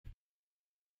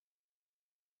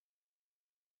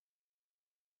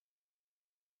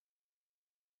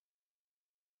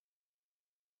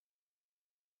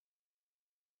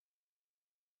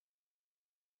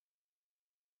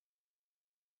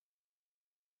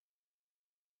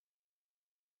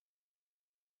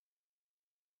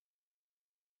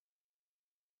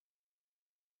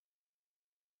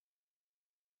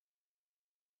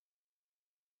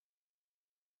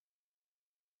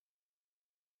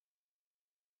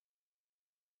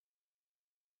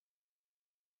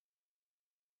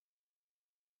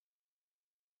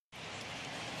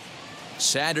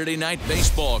Saturday night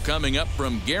baseball coming up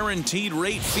from Guaranteed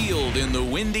Rate Field in the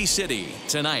Windy City.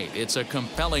 Tonight, it's a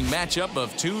compelling matchup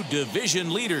of two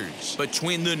division leaders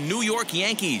between the New York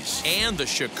Yankees and the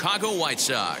Chicago White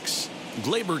Sox.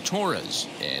 Gleyber Torres,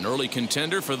 an early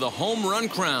contender for the home run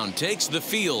crown, takes the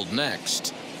field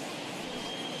next.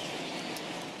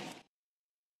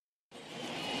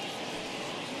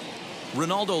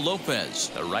 Ronaldo Lopez,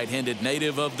 a right-handed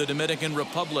native of the Dominican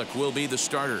Republic, will be the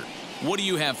starter. What do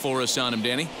you have for us on him,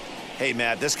 Danny? Hey,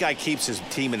 Matt, this guy keeps his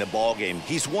team in the ball game.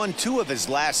 He's won 2 of his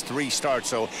last 3 starts,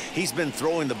 so he's been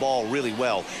throwing the ball really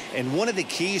well. And one of the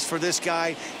keys for this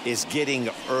guy is getting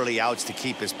early outs to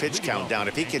keep his pitch count down.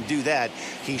 If he can do that,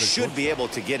 he should be able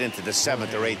to get into the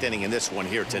 7th or 8th inning in this one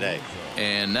here today.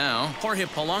 And now, Jorge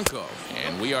Polanco.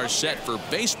 And we are set for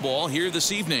baseball here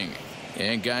this evening.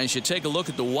 And guys, you take a look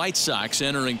at the White Sox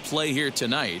entering play here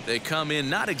tonight. They come in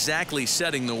not exactly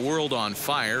setting the world on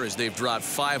fire as they've dropped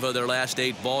 5 of their last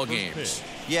 8 ball games.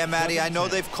 Yeah, Matty, I know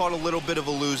they've caught a little bit of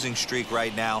a losing streak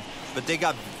right now, but they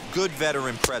got good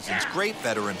veteran presence, great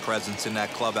veteran presence in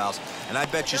that clubhouse. And I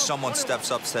bet you someone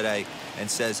steps up today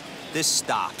and says, this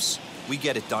stops. We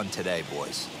get it done today,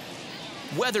 boys.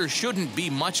 Weather shouldn't be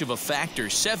much of a factor.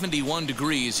 71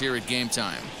 degrees here at game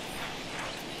time.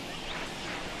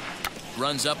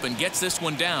 Runs up and gets this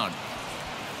one down.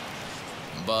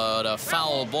 But a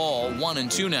foul ball,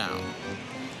 1-2 now.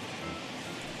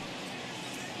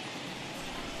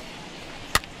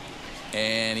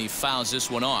 And he fouls this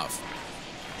one off.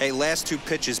 Hey, last 2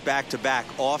 pitches back-to-back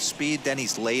off speed, then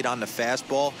he's late on the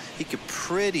fastball. He could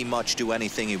pretty much do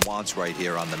anything he wants right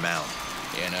here on the mound.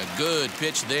 And a good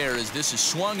pitch there as this is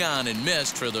swung on and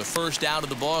missed for the first out of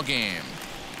the ball game.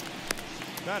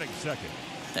 Batting second.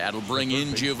 That'll bring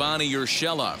in Giovanni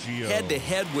Urshela.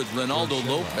 Head-to-head with Ronaldo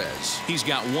Lopez. He's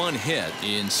got 1 hit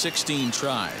in 16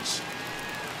 tries.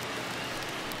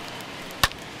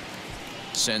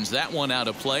 Sends that one out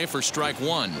of play for strike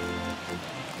 1.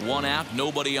 1 out,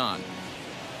 nobody on.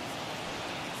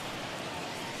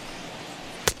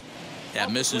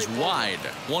 That misses wide.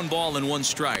 1 ball and 1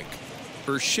 strike.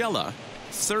 Urshela,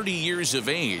 30 years of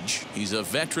age. He's a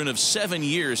veteran of 7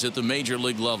 years at the major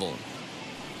league level.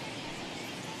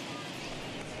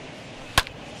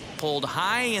 Pulled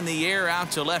high in the air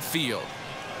out to left field.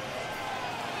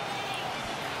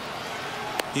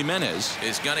 Jimenez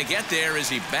is going to get there as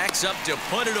he backs up to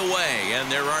put it away,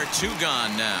 and there are 2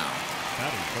 gone now.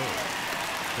 Batting third,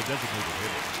 the designated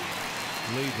hitter,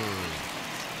 Gleyber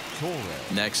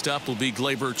Torres. Next up will be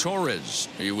Gleyber Torres.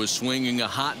 He was swinging a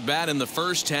hot bat in the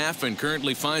first half and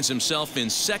currently finds himself in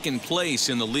 2nd place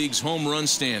in the league's home run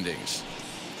standings.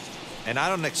 And I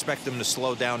don't expect him to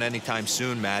slow down anytime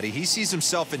soon, Matty. He sees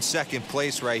himself in 2nd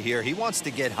place right here. He wants to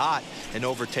get hot and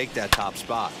overtake that top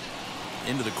spot.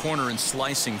 Into the corner and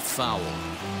slicing foul.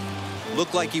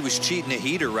 Looked like he was cheating a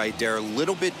heater right there. A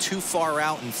little bit too far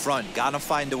out in front. Got to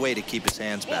find a way to keep his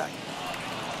hands back.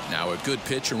 Now a good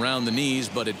pitch around the knees,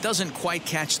 but it doesn't quite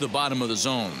catch the bottom of the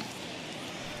zone.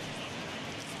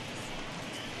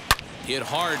 Hit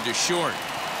hard to short.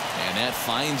 And that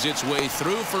finds its way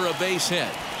through for a base hit.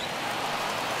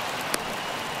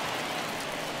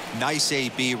 Nice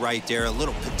AB right there. A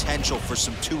little potential for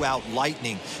some 2-out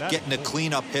lightning. Getting a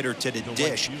cleanup hitter to the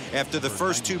dish after the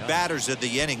first 2 batters of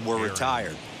the inning were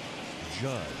retired.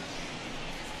 Judge.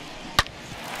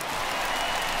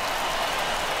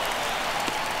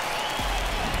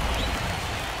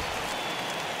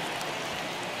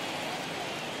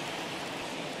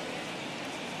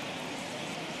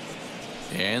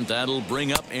 And that'll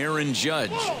bring up Aaron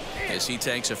Judge as he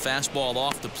takes a fastball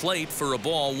off the plate for a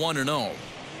ball, 1-0.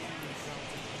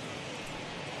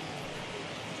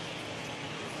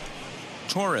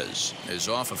 Torres is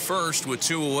off of first with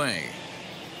 2 away.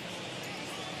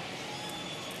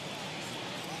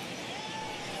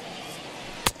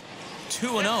 Two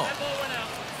 2-0.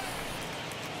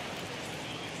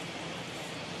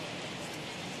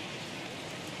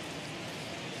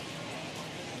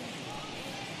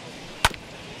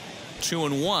 Two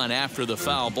and 1 after the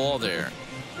foul ball there.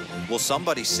 Well,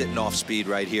 somebody's sitting off speed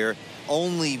right here.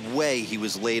 Only way he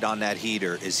was late on that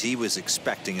heater is he was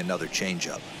expecting another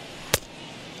changeup.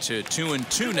 To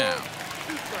 2-2 now.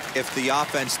 If the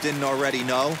offense didn't already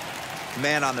know,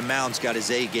 man on the mound's got his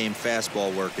A-game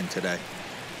fastball working today.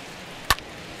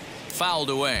 Fouled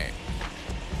away.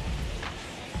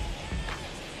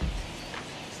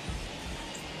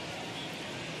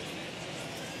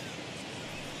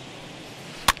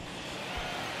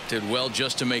 Did well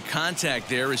just to make contact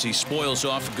there as he spoils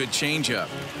off a good changeup.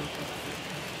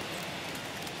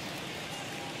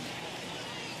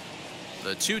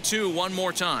 The 2-2 one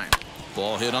more time.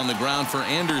 Ball hit on the ground for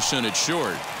Anderson at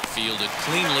short. Fielded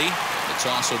cleanly. The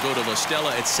toss will go to La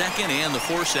Stella at second, and the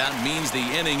force out means the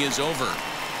inning is over.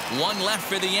 One left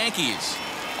for the Yankees.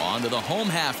 On to the home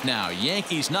half now.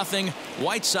 Yankees nothing.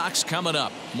 White Sox coming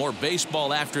up. More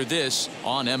baseball after this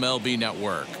on MLB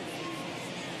Network.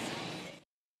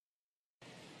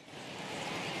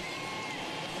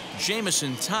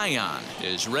 Jameson Taillon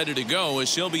is ready to go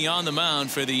as he'll be on the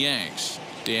mound for the Yanks.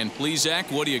 Dan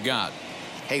Plesac, what do you got?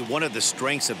 Hey, one of the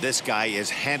strengths of this guy is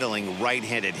handling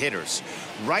right-handed hitters.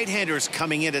 Right-handers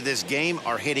coming into this game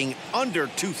are hitting under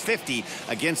 250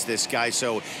 against this guy,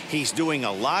 so he's doing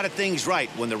a lot of things right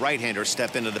when the right-handers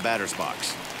step into the batter's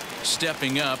box.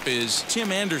 Stepping up is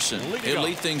Tim Anderson. He'll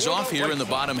lead things off here in the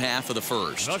bottom half of the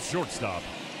first. Not shortstop,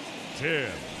 Tim.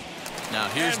 Now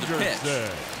here's the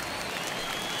pitch.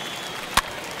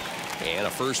 And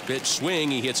a first pitch swing.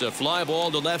 He hits a fly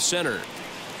ball to left center.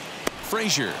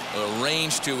 Frazier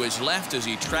arranged to his left as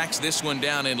he tracks this one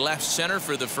down in left center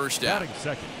for the first out. Batting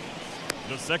second,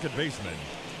 the second baseman,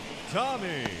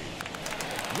 Tommy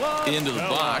into the LaStella.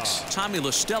 box, Tommy La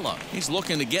Stella. He's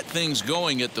looking to get things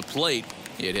going at the plate.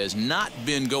 It has not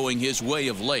been going his way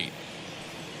of late.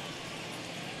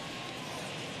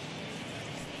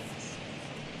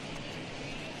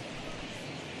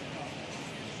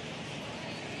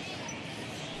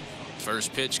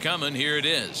 First pitch coming. Here it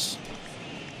is.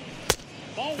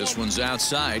 This one's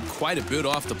outside, quite a bit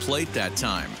off the plate that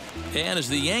time. And as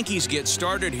the Yankees get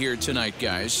started here tonight,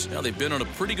 guys, well, they've been on a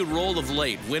pretty good roll of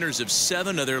late. Winners of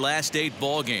 7 of their last 8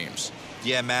 ball games.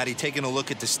 Yeah, Matty, taking a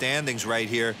look at the standings right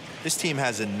here, this team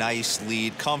has a nice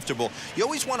lead, comfortable. You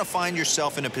always want to find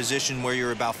yourself in a position where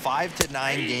you're about 5 to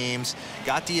 9 games,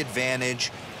 got the advantage.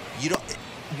 You don't.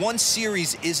 One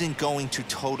series isn't going to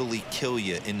totally kill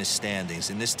you in the standings,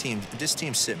 and this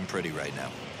team's sitting pretty right now.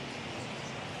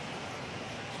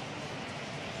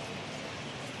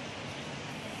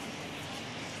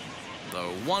 The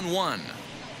 1-1.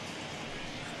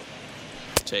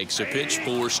 Takes a pitch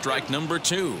for strike number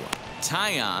 2.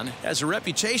 Taillon has a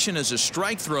reputation as a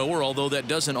strike thrower, although that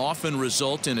doesn't often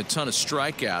result in a ton of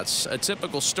strikeouts. A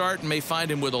typical start may find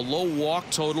him with a low walk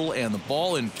total and the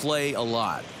ball in play a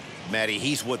lot. Matty,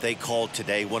 he's what they call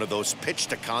today one of those pitch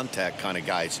to contact kind of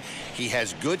guys. He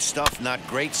has good stuff, not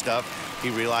great stuff. He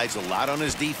relies a lot on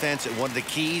his defense, and one of the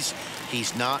keys,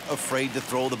 he's not afraid to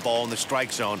throw the ball in the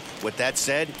strike zone. With that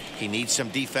said, he needs some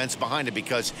defense behind him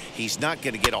because he's not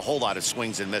going to get a whole lot of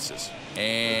swings and misses.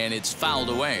 And it's fouled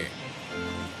away.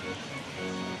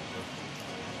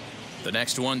 The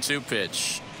next 1-2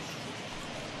 pitch.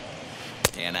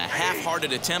 And a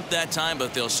half-hearted attempt that time,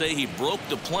 but they'll say he broke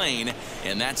the plane,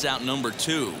 and that's out number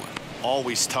 2.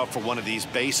 Always tough for one of these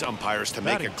base umpires to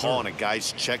make a call on a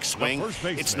guy's check swing.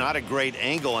 It's not a great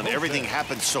angle, and everything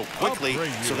happens so quickly,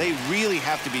 so they really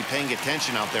have to be paying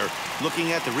attention out there.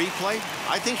 Looking at the replay,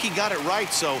 I think he got it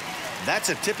right, so that's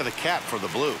a tip of the cap for the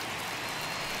Blue.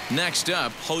 Next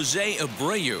up, Jose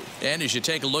Abreu. And as you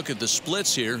take a look at the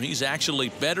splits here, he's actually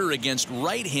better against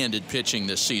right-handed pitching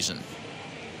this season.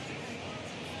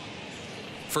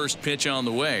 First pitch on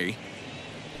the way.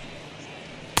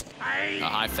 A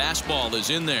high fastball is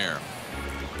in there.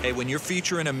 Hey, when you're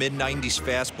featuring a mid-90s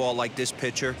fastball like this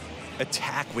pitcher,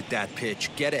 attack with that pitch.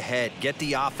 Get ahead. Get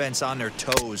the offense on their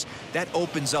toes. That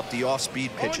opens up the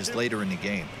off-speed pitches later in the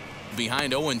game.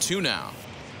 Behind 0-2 now.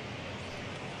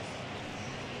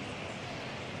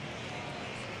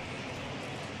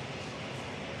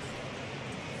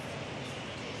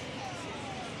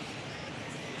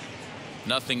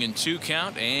 Nothing in 2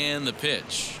 count, and the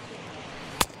pitch.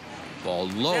 Ball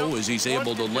low as he's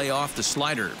able to lay off the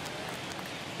slider.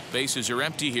 Bases are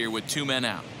empty here with 2 men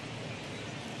out.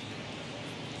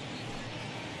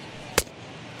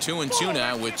 2-2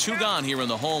 now with 2 gone here in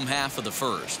the home half of the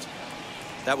first.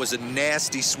 That was a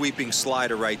nasty sweeping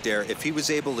slider right there. If he was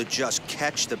able to just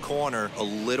catch the corner a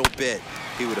little bit,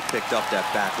 he would have picked up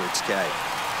that backwards K.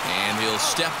 And he'll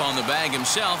step on the bag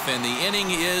himself, and the inning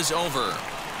is over.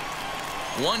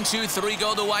 1, 2, 3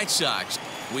 go the White Sox.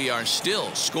 We are still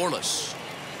scoreless.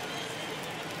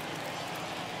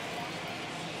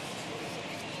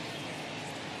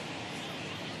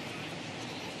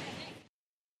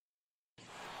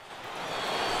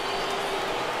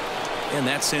 And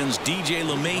that sends DJ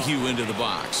LeMahieu into the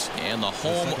box. And the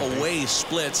home-away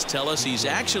splits tell us he's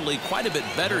actually quite a bit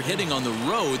better hitting on the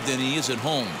road than he is at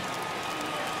home.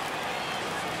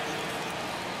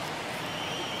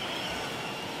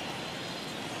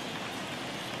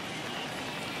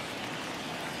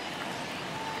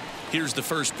 Here's the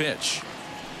first pitch.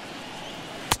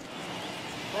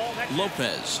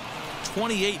 Lopez,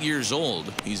 28 years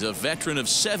old. He's a veteran of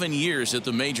 7 years at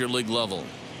the major league level.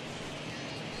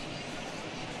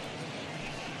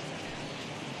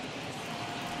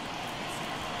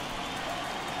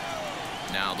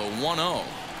 the 1-0.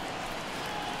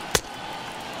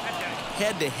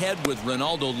 Head-to-head with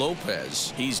Ronaldo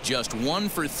Lopez. He's just 1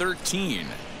 for 13.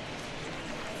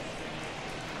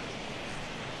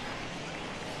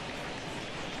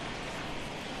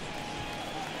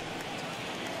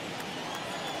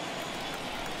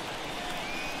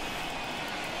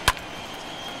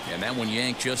 And that one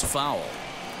yanked just foul.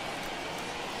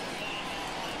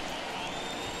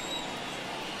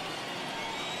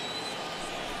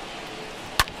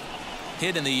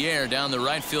 Hit in the air down the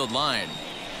right field line.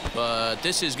 But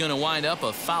this is going to wind up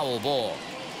a foul ball.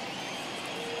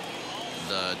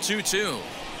 The 2-2.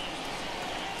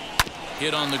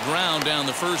 Hit on the ground down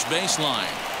the first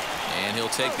baseline. And he'll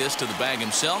take this to the bag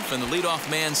himself, and the leadoff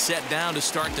man set down to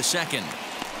start the second.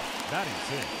 Batting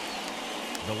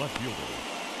sixth, the left fielder,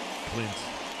 Clint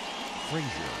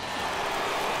Frazier.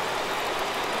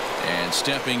 And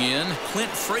stepping in,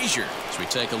 Clint Frazier, as we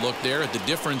take a look there at the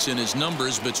difference in his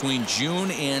numbers between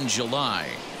June and July.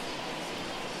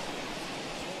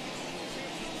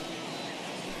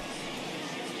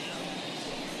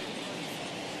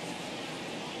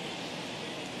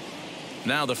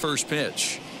 Now the first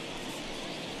pitch.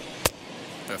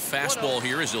 A fastball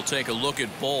here as he'll take a look at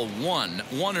ball one.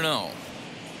 1-0.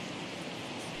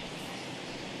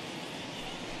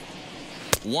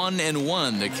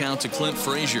 1-1 the count to Clint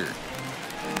Frazier.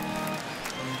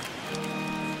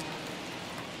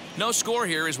 No score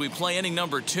here as we play inning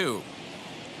number 2.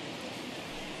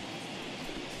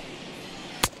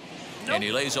 And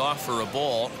he lays off for a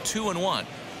ball. 2-1.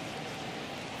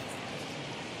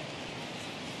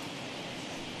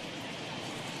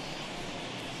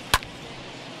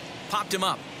 Popped him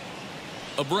up.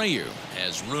 Abreu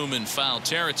has room in foul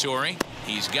territory.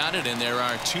 He's got it, and there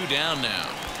are 2 down now.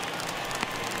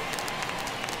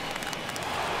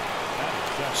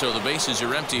 So the bases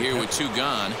are empty here with 2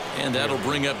 gone, and that'll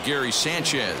bring up Gary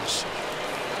Sanchez.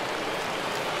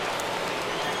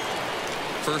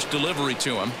 First delivery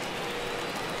to him.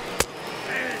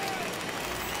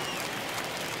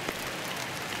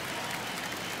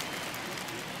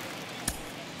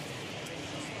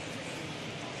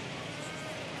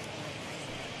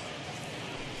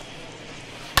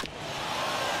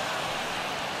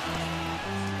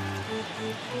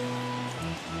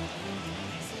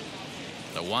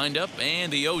 The windup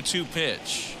and the 0-2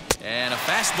 pitch. And a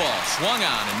fastball swung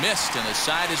on and missed, and the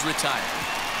side is retired.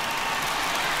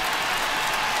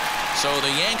 So the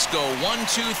Yanks go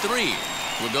 1-2-3.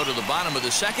 We'll go to the bottom of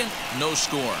the second. No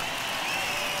score.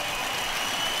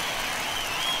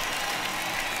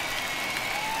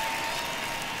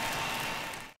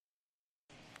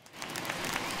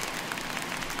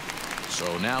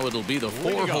 So now it'll be the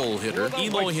 4-hole hitter,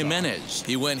 Eloy Jimenez.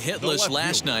 He went hitless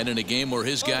last night in a game where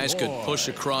his guys could push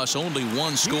across only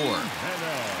 1 score.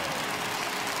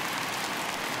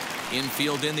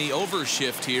 Infield in the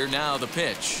overshift here. Now the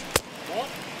pitch.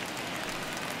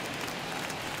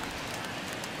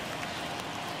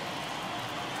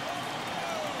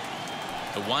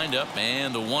 The windup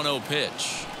and the 1-0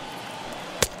 pitch.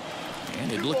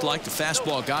 And it looked like the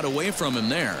fastball got away from him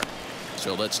there.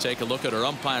 So let's take a look at our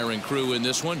umpiring crew in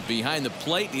this one. Behind the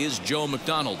plate is Joe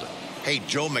McDonald. Hey,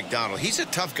 Joe McDonald, he's a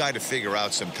tough guy to figure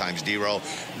out sometimes, D-Row.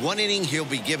 One inning, he'll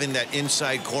be given that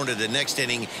inside corner. The next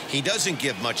inning, he doesn't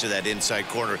give much of that inside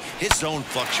corner. His zone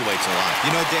fluctuates a lot.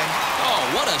 You know, Dan?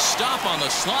 Oh, what a stop on the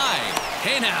slide.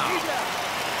 Hey, now.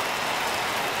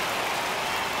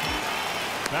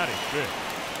 Batting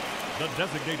fifth, the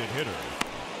designated hitter,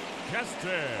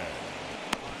 Keston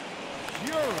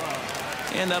Hiura.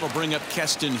 And that'll bring up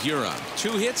Keston Hiura.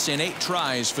 2 hits and 8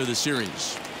 tries for the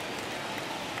series.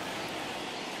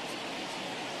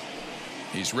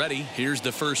 He's ready. Here's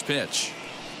the first pitch.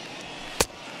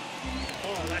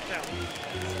 Oh, that's out.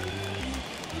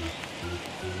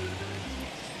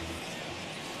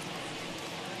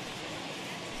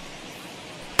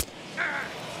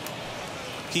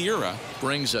 Hiura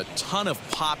brings a ton of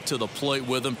pop to the plate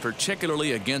with him,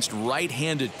 particularly against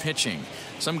right-handed pitching.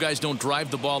 Some guys don't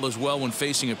drive the ball as well when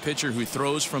facing a pitcher who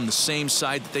throws from the same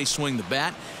side that they swing the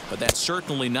bat, but that's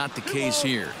certainly not the case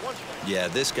here. Yeah,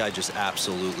 this guy just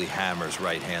absolutely hammers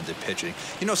right-handed pitching.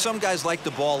 You know, some guys like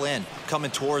the ball in, coming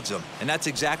towards them, and that's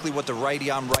exactly what the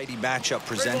righty-on-righty matchup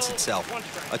presents itself.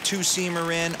 A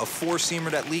 2-seamer in, a 4-seamer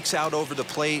that leaks out over the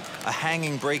plate, a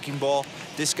hanging breaking ball.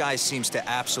 This guy seems to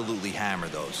absolutely hammer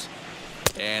those.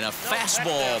 And a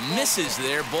fastball misses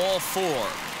there, ball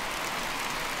 4.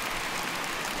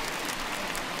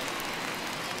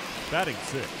 Batting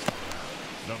sixth,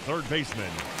 the third baseman,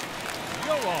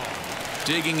 Yoan.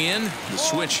 Digging in, the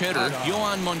switch hitter,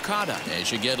 Yoan Moncada,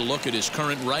 as you get a look at his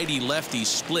current righty-lefty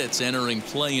splits entering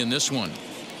play in this one.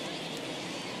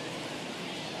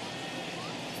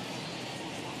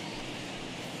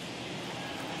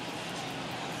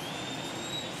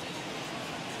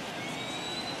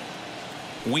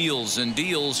 Wheels and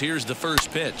deals. Here's the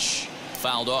first pitch.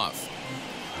 Fouled off.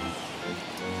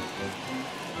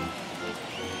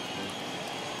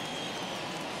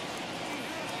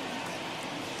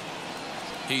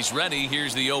 He's ready.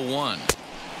 Here's the 0-1.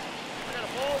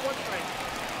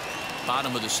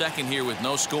 Bottom of the second here with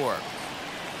no score.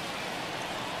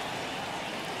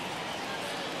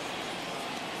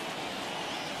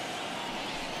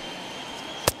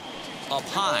 Up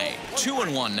high.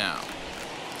 2-1 now.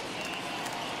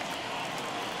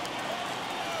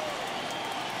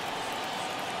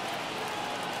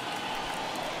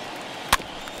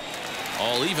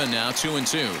 All even now.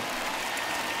 2-2.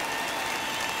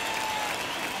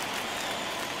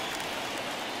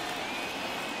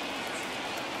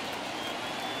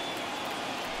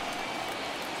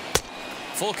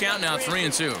 Full count now.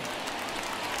 3-2.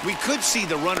 We could see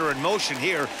the runner in motion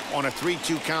here on a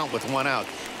 3-2 count with 1 out.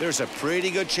 There's a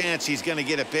pretty good chance he's going to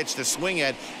get a pitch to swing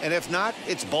at, and if not,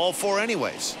 it's ball 4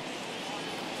 anyways.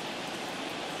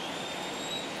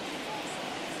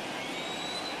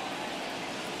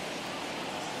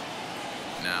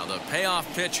 Now the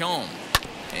payoff pitch home.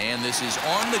 And this is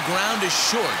on the ground is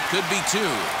short. Could be 2.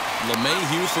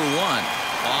 LeMahieu for 1.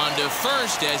 On to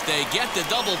first as they get the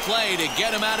double play to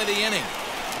get him out of the inning.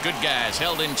 Good guys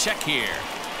held in check here.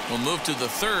 We'll move to the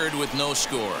third with no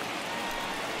score.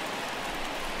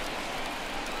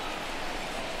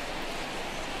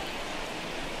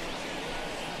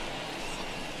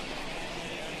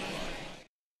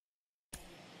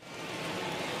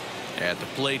 At the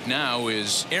plate now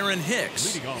is Aaron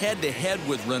Hicks, head-to-head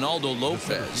with Ronaldo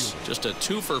Lopez. Just a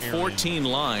 2 for 14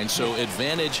 line, so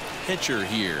advantage pitcher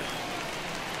here.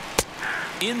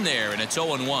 In there, and it's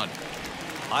 0-1.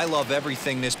 I love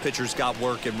everything this pitcher's got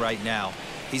working right now.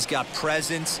 He's got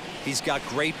presence. He's got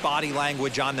great body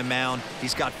language on the mound.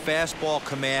 He's got fastball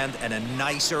command and a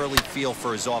nice early feel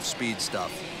for his off-speed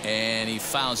stuff. And he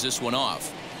fouls this one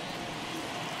off.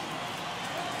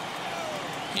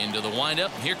 Into the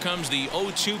windup. Here comes the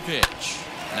 0-2 pitch.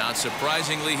 Not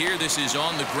surprisingly here, this is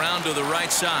on the ground to the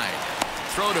right side.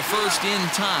 Throw to first in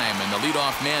time, and the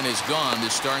leadoff man is gone to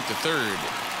start the third.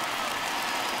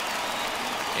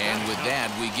 And with that,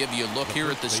 we give you a look here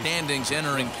at the standings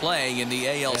entering play in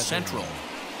the AL Central.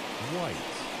 White.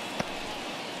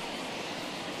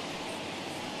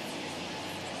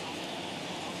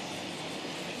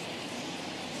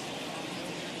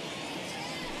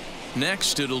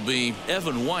 Next, it'll be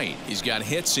Evan White. He's got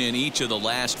hits in each of the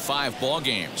last 5 ball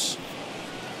games.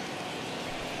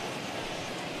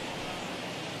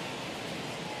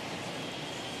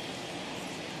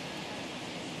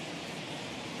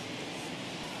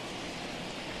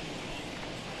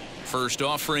 First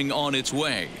offering on its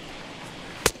way.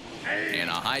 And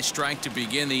a high strike to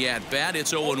begin the at-bat.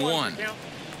 It's 0-1.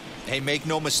 Hey, make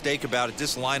no mistake about it.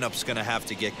 This lineup's going to have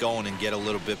to get going and get a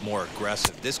little bit more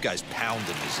aggressive. This guy's pounding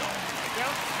the zone.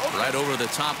 Right over the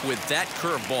top with that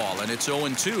curveball, and it's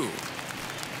 0-2.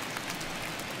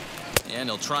 And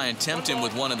he'll try and tempt him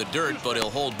with one in the dirt, but he'll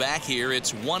hold back here.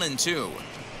 It's 1-2.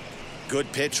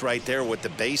 Good pitch right there with the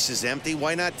bases empty.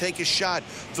 Why not take a shot?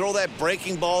 Throw that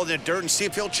breaking ball in the dirt and see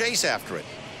if he'll chase after it.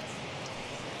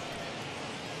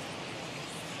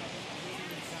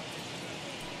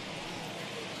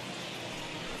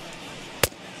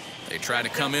 They try to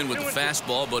come in with the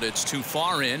fastball, but it's too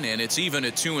far in, and it's even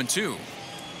at 2-2.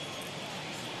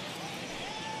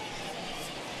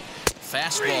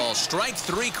 Fastball, strike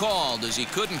 3 called as he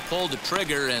couldn't pull the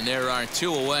trigger, and there are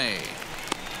 2 away.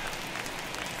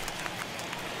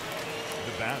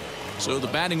 So the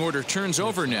batting order turns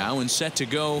over now and set to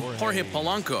go. Jorge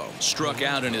Polanco struck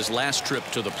out in his last trip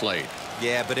to the plate.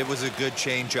 Yeah, but it was a good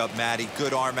changeup, Matty.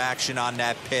 Good arm action on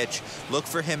that pitch. Look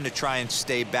for him to try and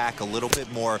stay back a little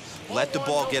bit more. Let the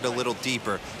ball get a little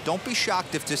deeper. Don't be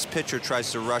shocked if this pitcher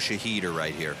tries to rush a heater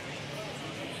right here.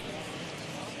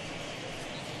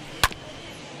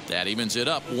 That evens it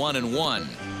up 1-1.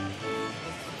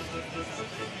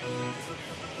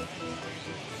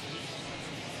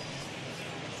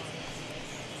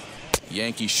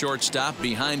 Yankee shortstop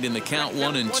behind in the count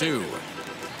 1-2.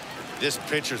 This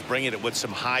pitcher's bringing it with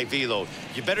some high velo.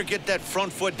 You better get that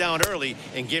front foot down early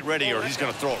and get ready, or he's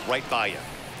going to throw it right by you.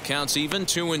 Counts even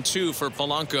 2-2 for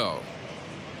Polanco.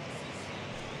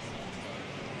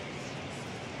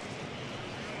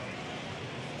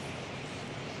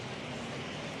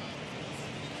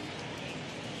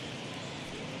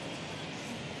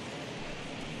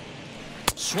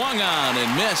 Swung on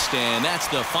and missed, and that's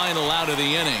the final out of the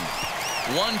inning.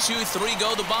 1, 2, 3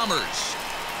 go the Bombers.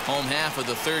 Home half of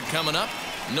the third coming up.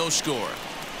 No score.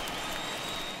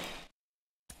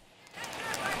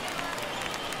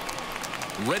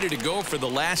 ready to go for the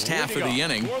last half of the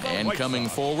inning. And coming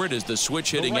forward is the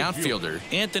switch-hitting outfielder,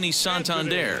 Anthony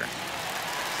Santander.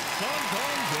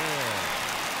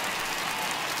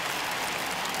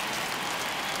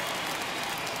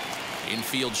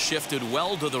 Infield shifted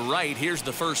well to the right. Here's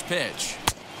the first pitch.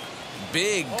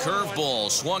 Big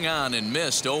curveball swung on and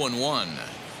missed. 0-1.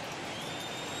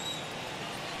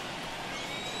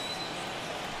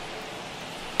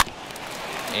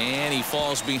 And he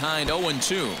falls behind.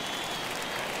 0-2.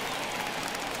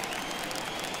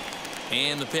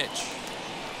 And the pitch.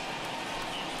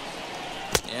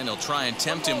 And he'll try and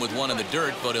tempt him with one in the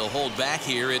dirt, but he'll hold back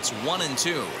here. It's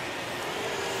 1-2.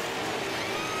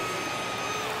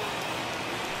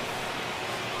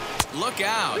 Look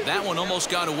out. That one almost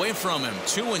got away from him.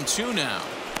 2-2 now.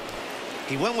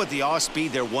 He went with the off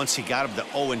speed there once he got him to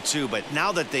 0-2, but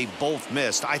now that they both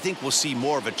missed, I think we'll see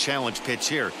more of a challenge pitch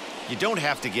here. You don't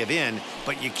have to give in,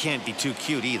 but you can't be too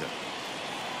cute either.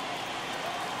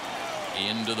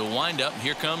 Into the windup.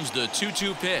 Here comes the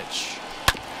 2-2 pitch.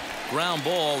 Ground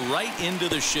ball right into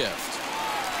the shift.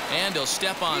 And he'll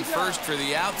step on first for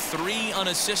the out. 3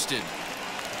 unassisted.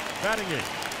 Batting it.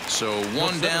 So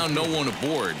 1 down, no one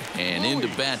aboard. And into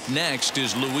bat next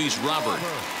is Luis Robert.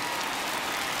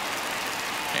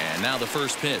 And now the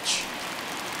first pitch.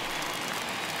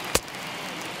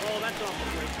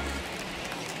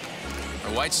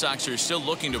 The White Sox are still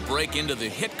looking to break into the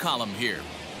hit column here.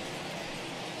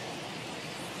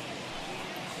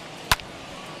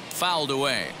 Fouled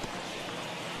away.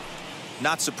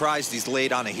 Not surprised he's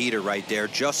laid on a heater right there.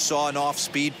 Just saw an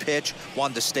off-speed pitch.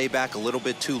 Wanted to stay back a little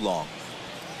bit too long.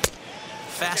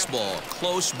 Fastball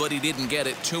close, but he didn't get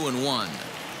it. 2-1.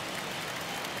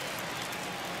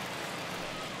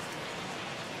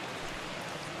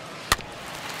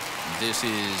 This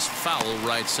is foul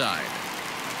right side.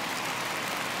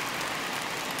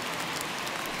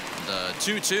 The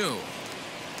 2-2.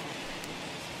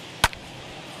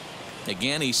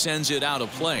 Again, he sends it out of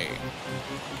play.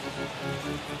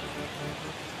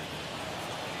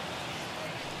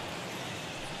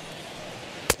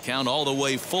 Count all the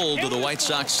way full to the White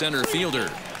Sox center fielder.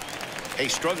 Hey,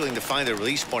 struggling to find the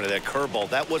release point of that curveball.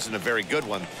 That wasn't a very good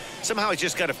one. Somehow he's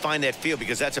just got to find that feel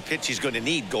because that's a pitch he's going to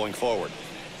need going forward.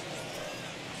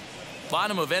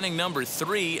 Bottom of inning number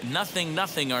 3,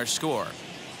 0-0 our score.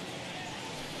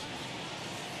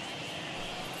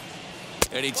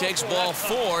 And he takes ball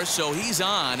 4, so he's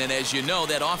on. And as you know,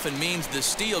 that often means the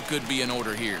steal could be in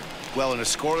order here. Well, in a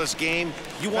scoreless game,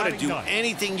 you want to do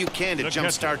anything you can to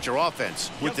jumpstart your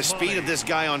offense. With the speed of this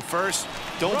guy on first,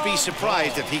 don't be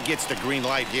surprised if he gets the green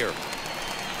light here.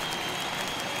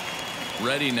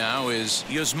 Ready now is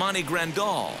Yasmani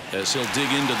Grandal as he'll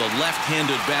dig into the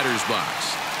left-handed batter's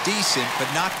box. Decent, but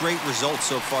not great results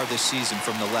so far this season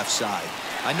from the left side.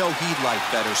 I know he'd like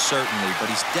better, certainly, but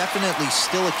he's definitely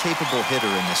still a capable hitter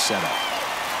in this setup.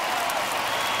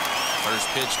 First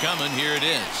pitch coming. Here it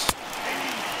is.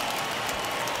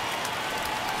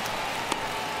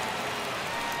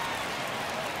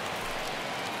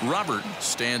 Robert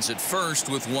stands at first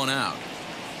with 1 out.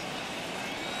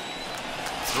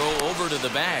 Throw over to the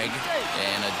bag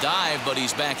and a dive, but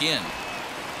he's back in.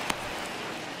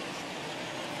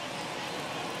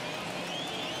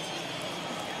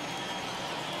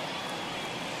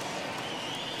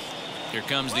 Here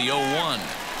comes the 0-1.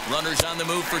 Runners on the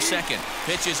move for second.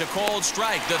 Pitch is a cold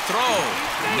strike. The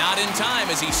throw not in time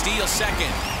as he steals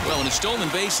second. Well, when a stolen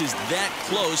base is that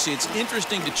close, it's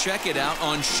interesting to check it out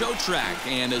on Show Track.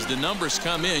 And as the numbers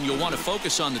come in, you'll want to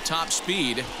focus on the top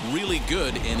speed. Really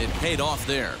good, and it paid off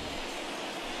there.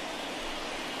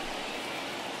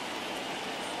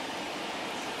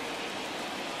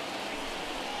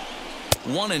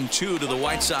 One and 2 to the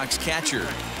White Sox catcher.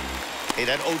 Hey,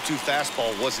 that 0-2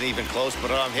 fastball wasn't even close,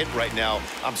 but I'm hit right now.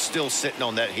 I'm still sitting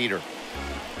on that heater.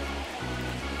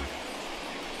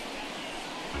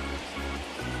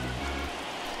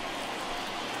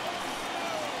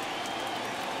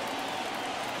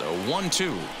 The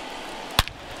 1-2.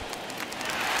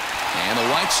 And the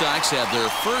White Sox have their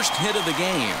first hit of the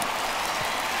game.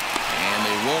 And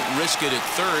they won't risk it at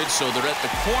third, so they're at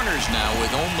the corners now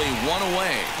with only 1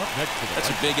 away. That's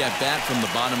a big at-bat from the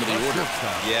bottom of the order.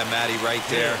 Yeah, Matty, right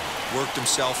there. Worked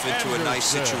himself into a nice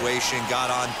situation. Got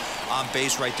on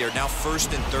base right there. Now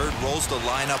first and third. Rolls the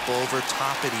lineup over.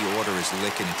 Top of the order is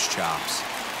licking its chops.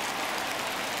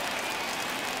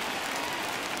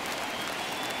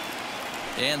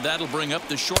 And that'll bring up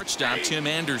the shortstop, Tim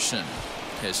Anderson,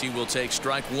 as he will take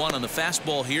strike 1 on the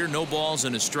fastball here. No balls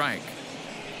and a strike.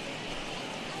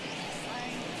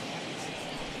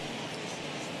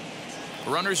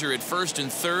 Runners are at first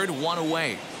and third, 1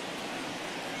 away.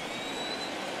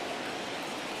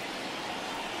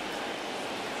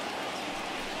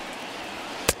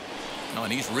 Oh,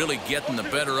 and he's really getting the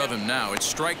better of him now. It's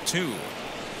strike 2.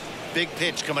 Big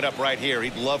pitch coming up right here.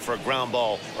 He'd love for a ground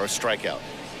ball or a strikeout.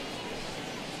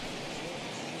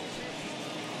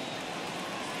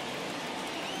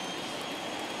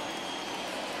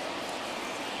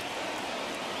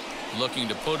 Looking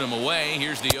to put him away.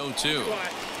 Here's the 0-2.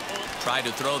 Tried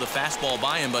to throw the fastball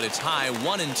by him, but it's high.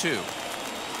 1-2.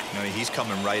 I mean, he's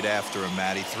coming right after him,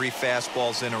 Matty. 3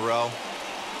 fastballs in a row.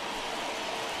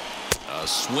 A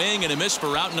swing and a miss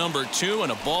for out number 2,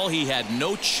 and a ball he had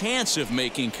no chance of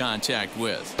making contact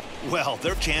with. Well,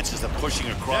 their chances of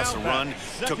pushing across the run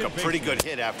took a pretty good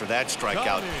hit after that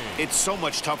strikeout. It's so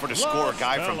much tougher to score a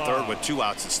guy from third with 2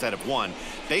 outs instead of 1.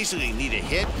 Basically, you need a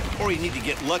hit or you need to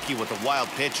get lucky with a wild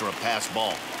pitch or a pass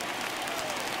ball.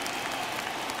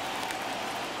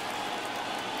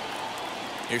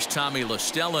 Here's Tommy La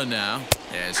Stella now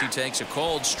as he takes a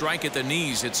cold strike at the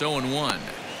knees. It's 0-1.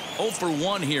 0 for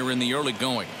 1 here in the early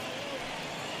going.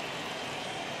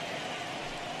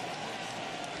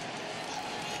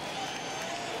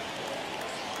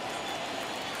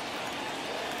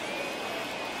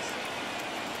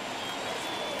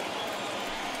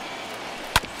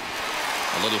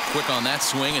 A little quick on that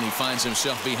swing, and he finds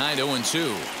himself behind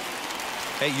 0-2.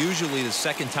 Hey, usually the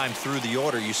second time through the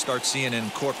order, you start seeing an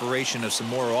incorporation of some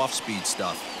more off-speed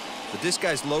stuff. But this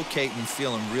guy's locating,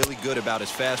 feeling really good about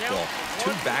his fastball. 2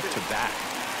 back-to-back.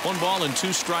 1 ball and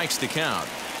 2 strikes to count.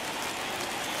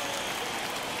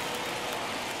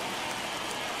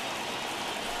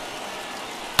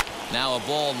 Now a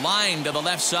ball lined to the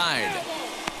left side,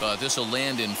 but this will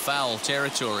land in foul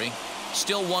territory.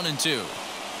 Still 1-2.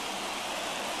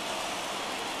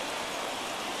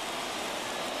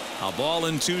 A ball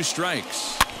and 2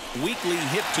 strikes. Weakly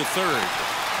hit to third.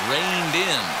 Reined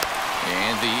in.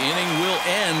 And the inning will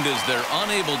end as they're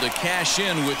unable to cash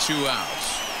in with 2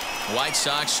 outs. White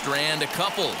Sox strand a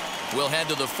couple. We'll head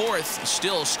to the 4th,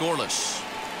 still scoreless.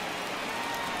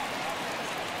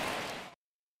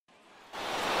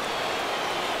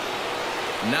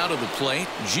 Now to the plate,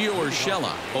 Gio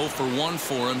Urshela. 0 for 1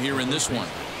 for him here in this one.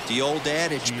 The old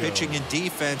adage, pitching and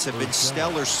defense have been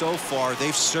stellar so far.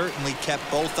 They've certainly kept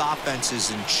both offenses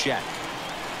in check.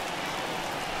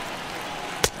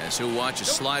 As he'll watch a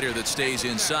slider that stays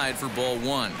inside for ball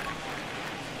 1.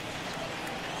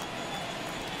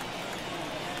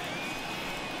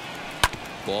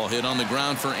 Ball hit on the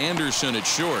ground for Anderson at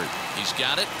short. He's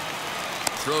got it.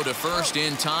 Throw to first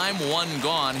in time. 1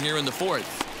 gone here in the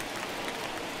 4th.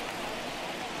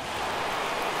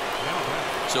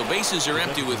 So bases are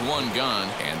empty with 1 gone,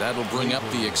 and that'll bring up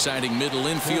the exciting middle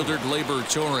infielder Gleyber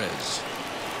Torres.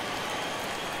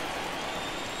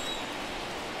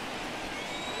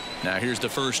 Now here's the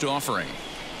first offering.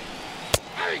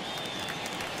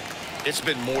 It's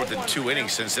been more than 2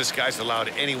 innings since this guy's allowed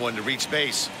anyone to reach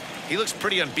base. He looks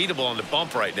pretty unbeatable on the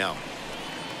bump right now.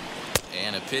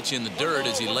 And a pitch in the dirt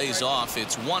as he lays off.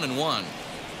 It's 1-1.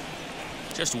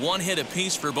 Just 1 hit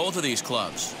apiece for both of these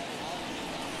clubs.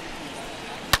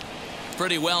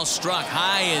 Pretty well struck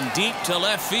high and deep to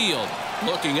left field.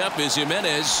 Looking up is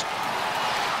Jimenez.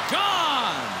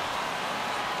 Gone!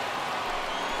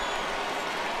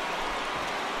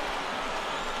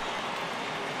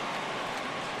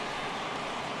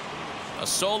 A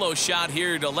solo shot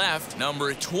here to left.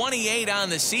 Number 28 on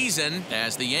the season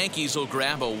as the Yankees will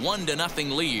grab a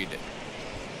 1-0 lead.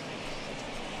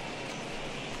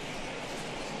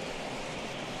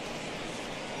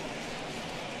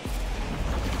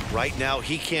 Right now,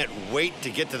 he can't wait to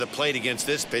get to the plate against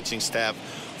this pitching staff.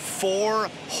 4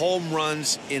 home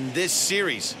runs in this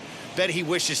series. Bet he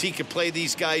wishes he could play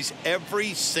these guys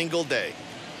every single day.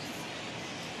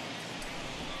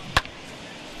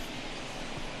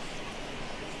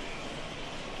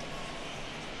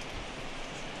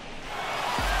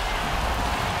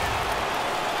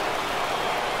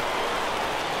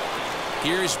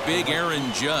 Here's big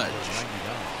Aaron Judge.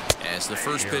 As the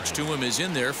first pitch to him is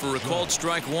in there for a called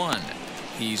strike 1.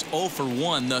 He's 0 for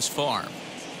 1 thus far.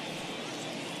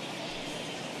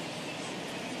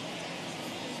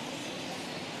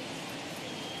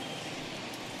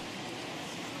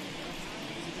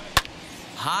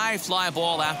 High fly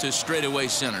ball out to straightaway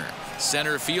center.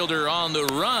 Center fielder on the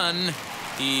run.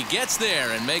 He gets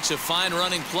there and makes a fine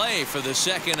running play for the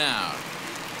 2nd out.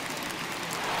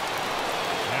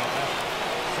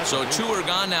 So 2 are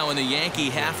gone now in the Yankee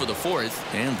half of the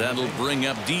 4th, and that'll bring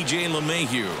up DJ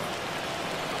LeMahieu.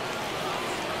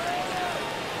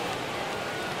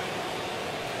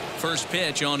 First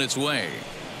pitch on its way.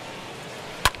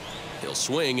 He'll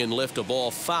swing and lift a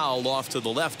ball foul off to the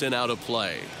left and out of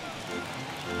play.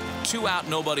 2 out,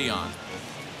 nobody on.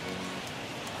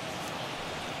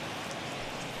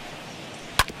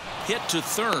 hit to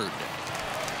third.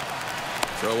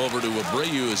 Throw over to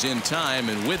Abreu is in time,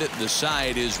 and with it the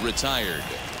side is retired.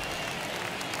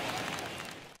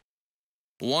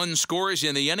 One scores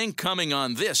in the inning coming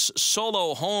on this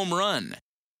solo home run.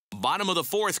 Bottom of the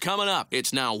fourth coming up.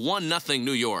 It's now 1-0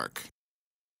 New York.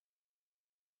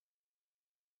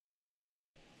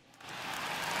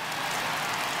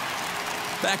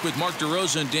 Back with Mark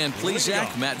DeRosa and Dan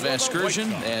Plesac, Matt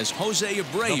Vasgersian, as Jose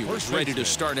Abreu is ready to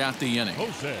start out the inning.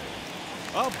 Jose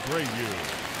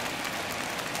Abreu.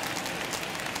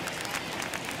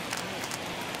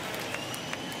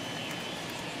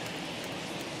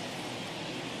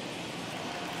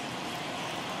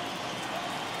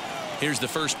 Here's the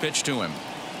first pitch to him.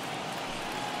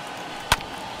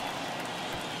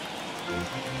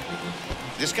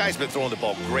 This guy's been throwing the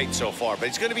ball great so far, but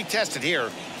he's going to be tested here.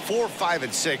 4, 5,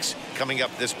 and 6 coming up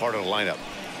this part of the lineup.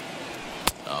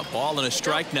 A ball and a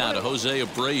strike now to Jose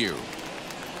Abreu.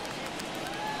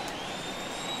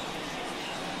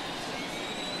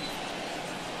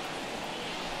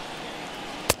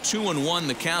 Two and one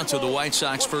the count to the White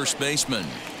Sox first baseman.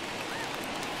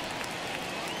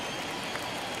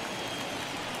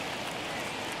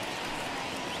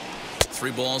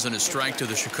 Three balls and a strike to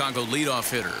the Chicago leadoff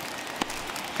hitter.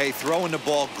 Hey, throwing the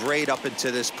ball great up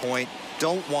until this point.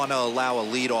 Don't want to allow a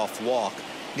leadoff walk.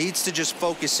 Needs to just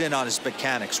focus in on his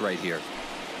mechanics right here.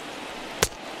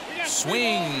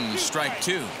 Swing, strike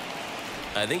two.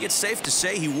 I think it's safe to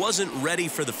say he wasn't ready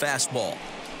for the fastball.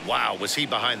 Wow, was he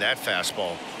behind that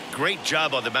fastball. Great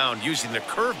job on the mound using the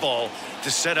curveball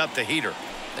to set up the heater.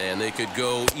 And they could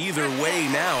go either way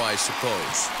now, I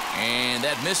suppose. And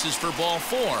that misses for ball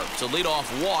four. It's a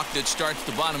leadoff walk that starts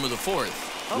the bottom of the fourth.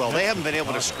 Well, they haven't been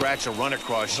able to scratch a run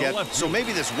across yet, so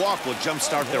maybe this walk will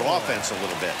jumpstart their offense a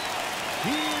little bit.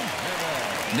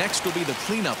 Next will be the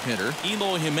cleanup hitter,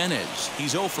 Eloy Jimenez.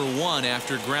 He's 0 for 1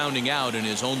 after grounding out in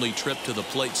his only trip to the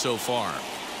plate so far.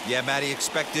 Yeah, Matty,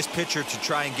 expect this pitcher to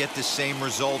try and get the same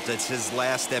result as his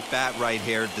last at bat right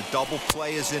here. The double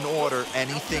play is in order.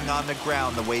 Anything on the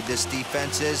ground, the way this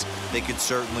defense is, they could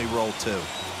certainly roll too.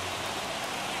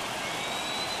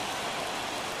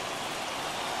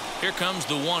 Here comes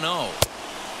the 1-0.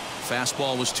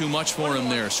 Fastball was too much for him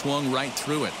there. Swung right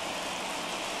through it.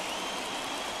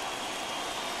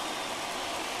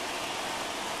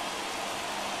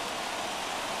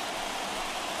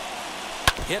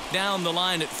 Hit down the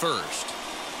line at first.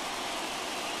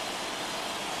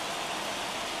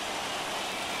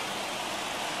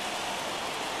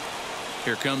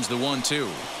 Here comes the 1-2.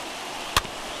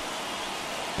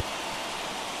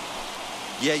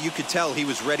 Yeah, you could tell he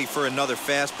was ready for another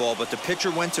fastball, but the pitcher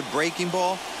went to breaking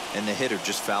ball, and the hitter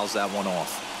just fouls that one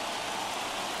off.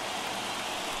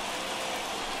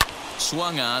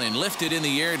 Swung on and lifted in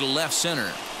the air to left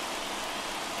center.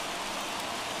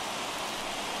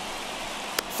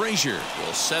 Frazier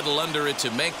will settle under it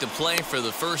to make the play for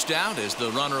the first out, as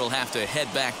the runner will have to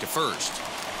head back to first.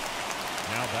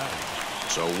 Now batting.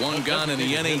 So one gone in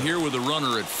the inning here with a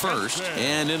runner at first,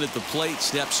 and in at the plate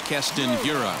steps Keston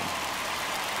Hiura.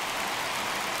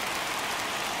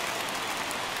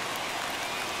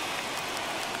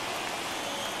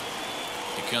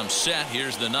 He comes set.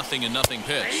 Here's the 0-0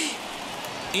 pitch.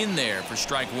 In there for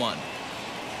strike one.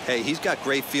 Hey, he's got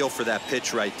great feel for that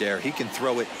pitch right there. He can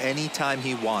throw it anytime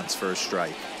he wants for a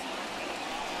strike.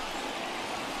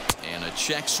 And a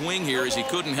check swing here as he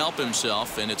couldn't help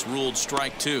himself, and it's ruled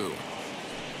strike two.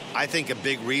 I think a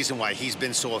big reason why he's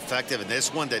been so effective in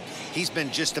this one, that he's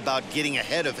been just about getting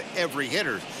ahead of every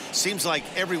hitter. Seems like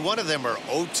every one of them are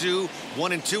 0-2,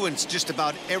 1-2, and it's just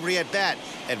about every at bat.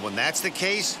 And when that's the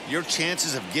case, your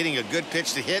chances of getting a good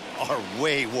pitch to hit are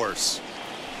way worse.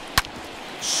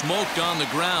 Smoked on the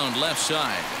ground left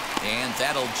side, and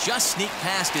that'll just sneak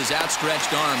past his outstretched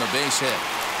arm, a base hit.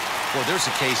 Well, there's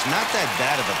a case, not that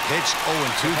bad of a pitch,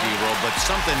 0-2, D-roll, but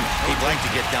something he'd like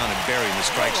to get down and bury in the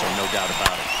strike zone, no doubt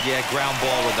about it. Yeah, ground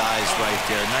ball with eyes right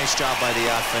there. Nice job by the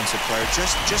offensive player,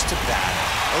 just to battle.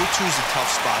 0-2 is a tough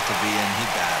spot to be in. He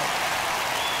battled.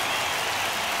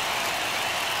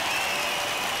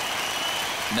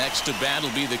 Next to bat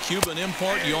will be the Cuban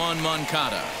import, Yoan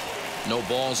Moncada. No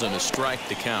balls and a strike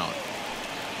to count.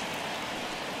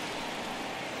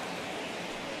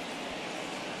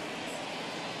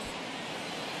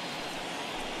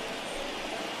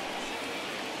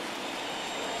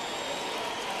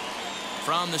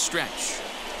 From the stretch.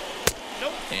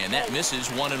 Nope. And that misses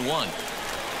 1-1.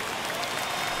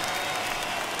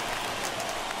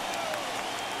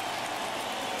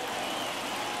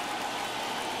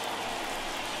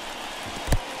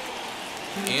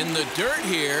 In the dirt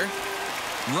here.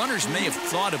 Runners may have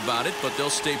thought about it, but they'll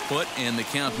stay put, and the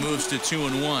count moves to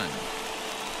 2-1.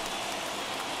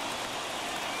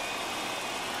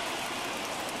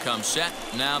 Comes set.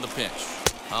 Now the pitch.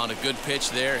 On a good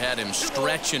pitch there, had him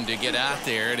stretching to get out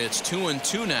there, and it's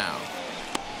 2-2 now.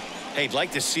 Hey, I'd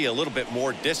like to see a little bit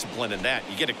more discipline in that.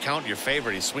 You get a count in your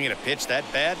favor, he's swinging a pitch that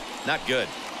bad? Not good.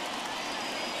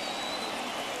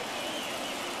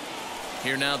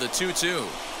 Here now the 2-2.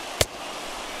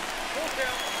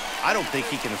 I don't think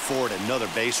he can afford another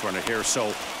base runner here, so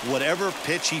whatever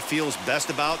pitch he feels best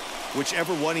about,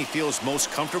 whichever one he feels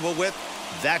most comfortable with,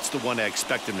 that's the one I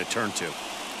expect him to turn to.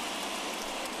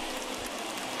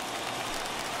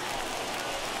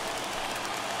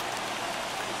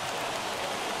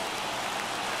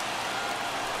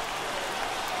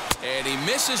 And he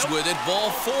misses with it,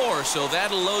 ball 4, so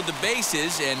that'll load the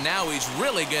bases, and now he's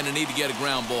really going to need to get a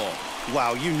ground ball.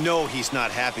 Wow, you know he's not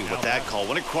happy with that call.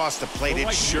 When it crossed the plate,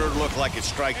 it sure looked like a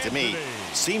strike to me.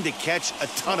 Seemed to catch a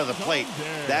ton of the plate.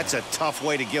 That's a tough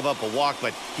way to give up a walk,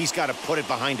 but he's got to put it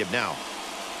behind him now.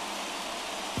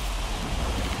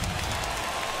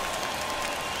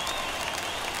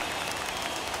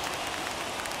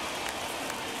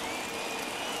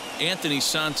 Anthony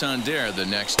Santander the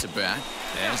next to bat,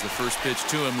 as the first pitch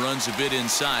to him runs a bit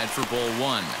inside for ball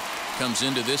 1. Comes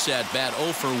into this at bat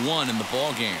 0 for 1 in the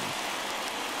ball game.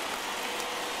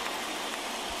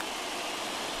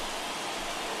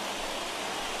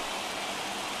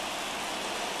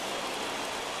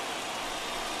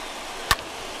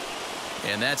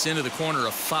 And that's into the corner,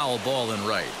 a foul ball in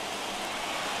right.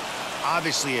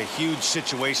 Obviously a huge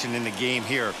situation in the game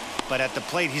here, but at the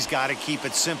plate he's got to keep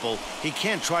it simple. He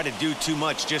can't try to do too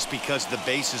much just because the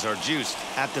bases are juiced.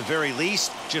 At the very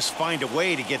least, just find a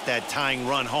way to get that tying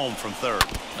run home from third.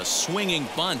 A swinging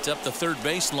bunt up the third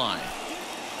baseline.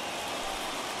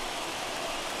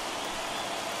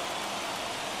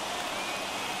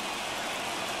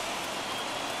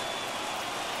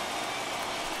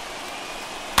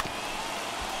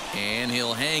 And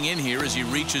he'll hang in here as he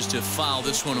reaches to foul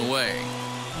this one away.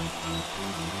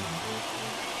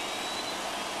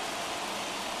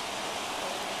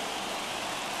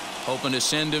 Hoping to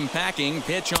send him packing.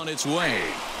 Pitch on its way.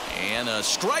 And a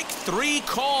strike 3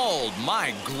 called.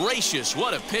 My gracious,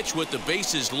 what a pitch with the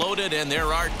bases loaded, and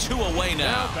there are 2 away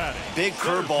now. Big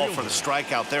curveball for the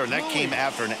strikeout there, and that came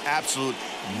after an absolute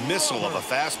missile of a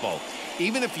fastball.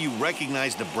 Even if you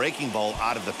recognize the breaking ball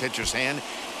out of the pitcher's hand,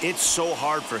 it's so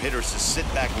hard for hitters to sit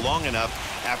back long enough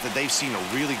after they've seen a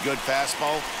really good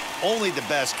fastball. Only the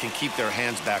best can keep their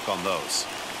hands back on those.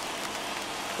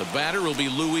 The batter will be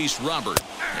Luis Robert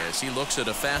as he looks at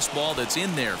a fastball that's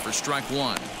in there for strike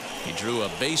 1. He drew a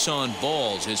base on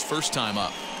balls his first time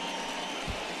up.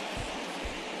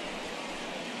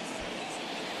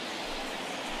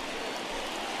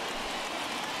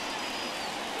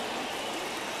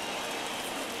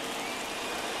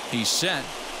 He's set.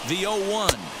 The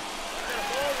 0-1.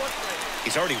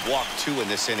 He's already walked 2 in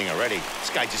this inning already.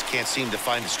 This guy just can't seem to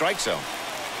find the strike zone.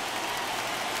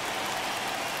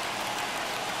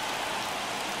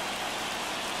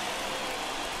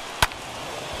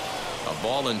 A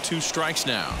ball and 2 strikes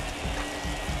now.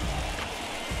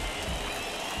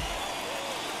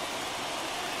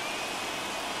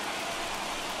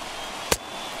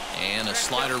 And a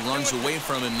slider runs away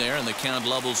from him there, and the count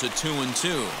levels at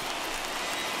 2-2.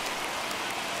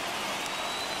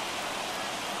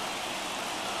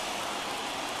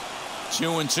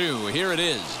 Two and 2. Here it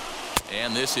is.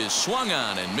 And this is swung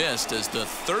on and missed as the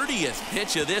 30th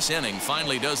pitch of this inning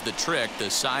finally does the trick.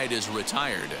 The side is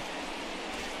retired.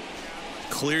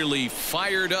 Clearly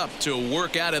fired up to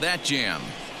work out of that jam.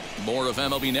 More of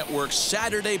MLB Network's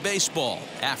Saturday Baseball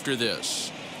after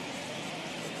this.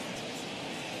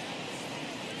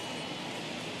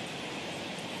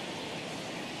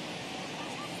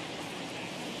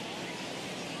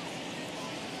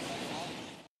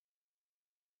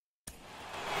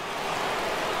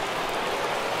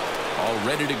 All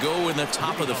ready to go in the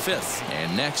top of the 5th.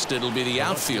 And next it'll be the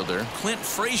outfielder, Clint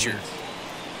Frazier.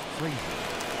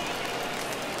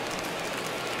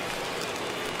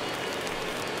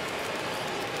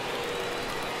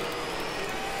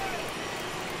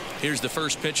 Here's the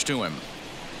first pitch to him.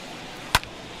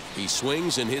 He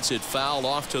swings and hits it foul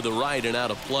off to the right and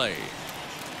out of play.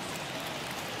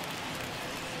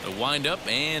 The windup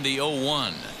and the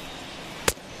 0-1.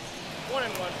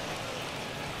 1-1.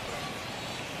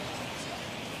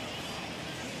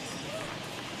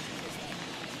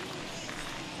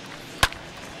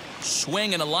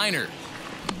 Swing and a liner,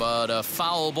 but a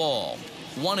foul ball.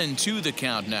 1-2 the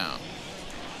count now.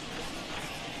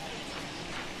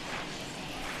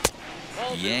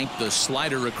 Yanked the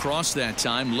slider across that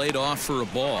time, laid off for a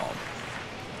ball.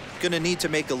 Going to need to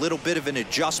make a little bit of an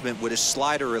adjustment with his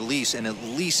slider release and at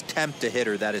least tempt a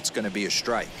hitter that it's going to be a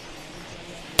strike.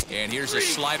 And here's a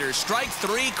slider, strike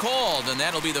 3 called, and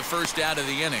that'll be the first out of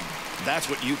the inning. That's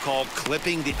what you call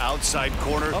clipping the outside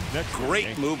corner. Up next, Great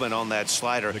Yankees. movement on that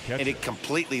slider, and it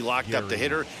completely locked up the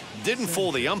hitter. Didn't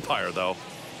fool the umpire, though.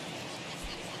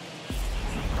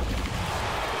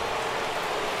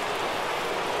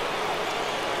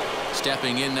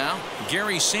 Stepping in now,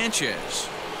 Gary Sanchez.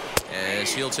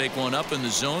 As he'll take one up in the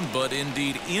zone, but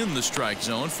indeed in the strike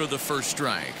zone for the first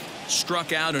strike.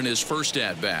 Struck out in his first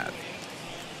at-bat.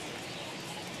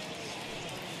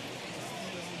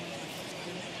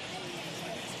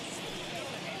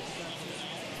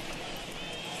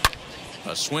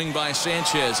 A swing by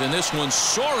Sanchez, and this one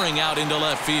soaring out into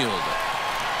left field.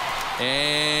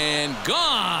 And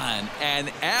gone. An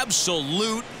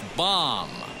absolute bomb.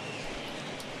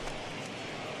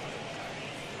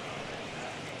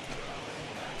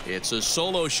 It's a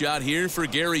solo shot here for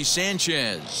Gary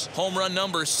Sanchez. Home run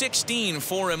number 16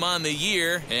 for him on the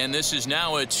year, and this is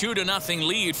now a 2-0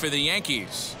 lead for the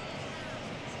Yankees.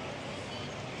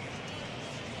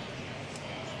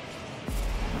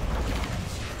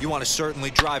 You want to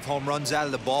certainly drive home runs out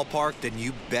of the ballpark, then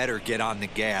you better get on the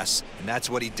gas. And that's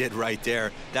what he did right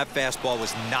there. That fastball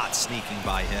was not sneaking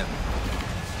by him.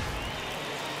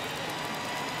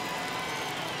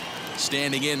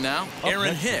 Standing in now,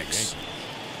 Aaron Hicks.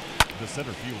 The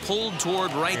center fielder. Pulled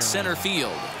toward right center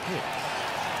field.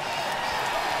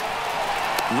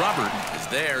 Robert is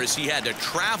there as he had to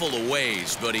travel a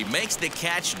ways, but he makes the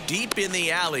catch deep in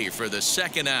the alley for the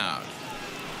second out.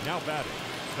 Now batting.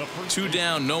 2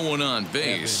 down, no one on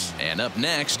base. And up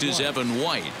next is Evan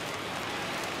White.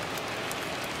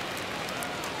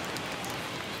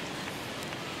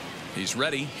 He's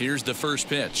ready. Here's the first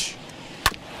pitch.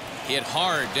 Hit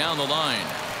hard down the line.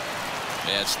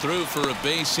 That's through for a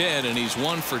base hit, and he's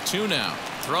 1 for 2 now.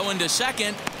 Throwing to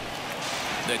second.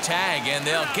 The tag, and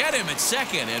they'll get him at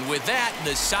second. And with that,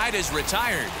 the side is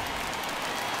retired.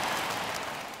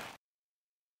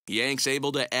 Yanks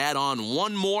able to add on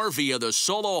one more via the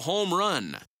solo home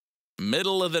run.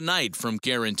 Middle of the night from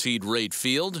Guaranteed Rate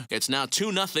Field. It's now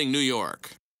 2-0 New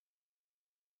York.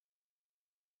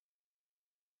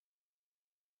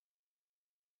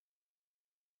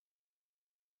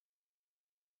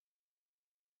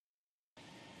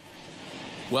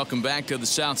 Welcome back to the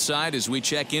South Side as we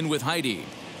check in with Heidi.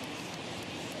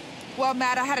 Well,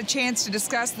 Matt, I had a chance to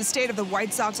discuss the state of the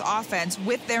White Sox offense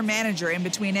with their manager in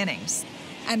between innings.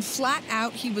 And flat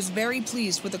out, he was very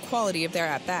pleased with the quality of their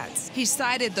at-bats. He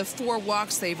cited the 4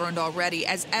 walks they've earned already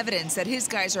as evidence that his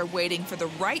guys are waiting for the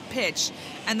right pitch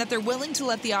and that they're willing to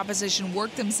let the opposition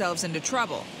work themselves into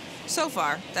trouble. So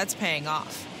far, that's paying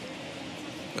off.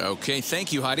 Okay,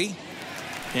 thank you, Heidi.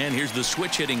 And here's the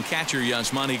switch-hitting catcher,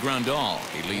 Yasmani Grandal.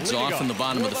 He leads off in the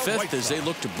bottom of the 5th as they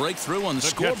look to break through on the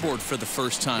scoreboard for the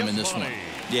first time in this one.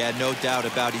 Yeah, no doubt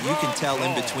about it. You can tell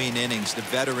in between innings, the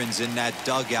veterans in that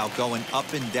dugout going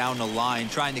up and down the line,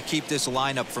 trying to keep this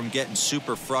lineup from getting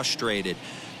super frustrated.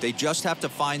 They just have to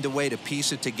find a way to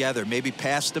piece it together. Maybe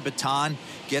pass the baton,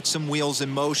 get some wheels in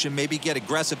motion, maybe get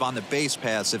aggressive on the base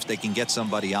paths if they can get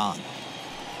somebody on.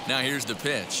 Now here's the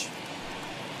pitch.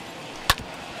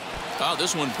 Oh,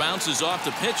 this one bounces off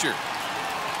the pitcher.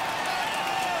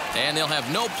 And they'll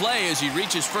have no play as he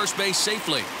reaches first base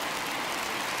safely.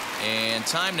 And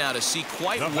time now to see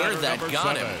quite where that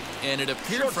got him. And it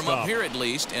appeared from up here at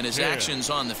least, and his actions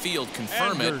on the field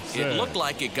confirm it. It looked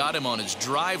like it got him on his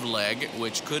drive leg,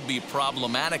 which could be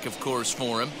problematic, of course,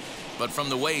 for him. But from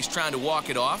the way he's trying to walk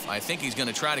it off, I think he's going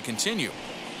to try to continue.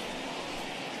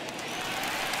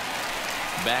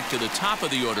 Back to the top of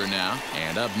the order now,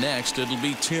 and up next it'll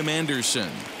be Tim Anderson.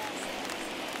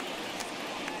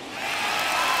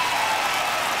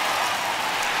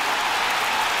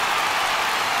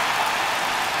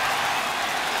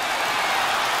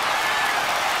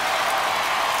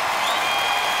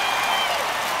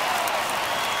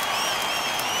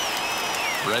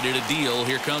 Ready to deal.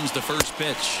 Here comes the first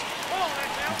pitch.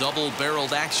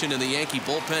 Double-barreled action in the Yankee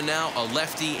bullpen now. A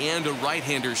lefty and a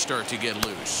right-hander start to get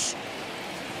loose.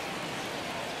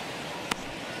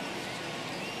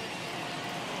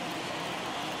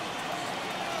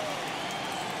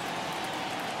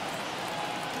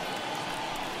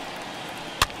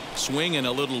 Swing and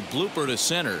a little blooper to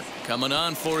center. Coming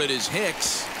on for it is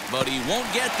Hicks, but he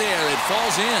won't get there. It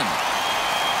falls in.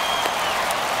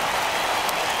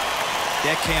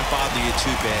 That can't bother you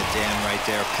too bad, Dan, right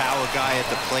there. Power guy at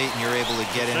the plate, and you're able to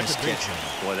get in his kitchen.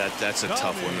 Boy, that's a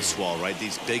tough one to swallow, right?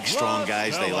 These big, strong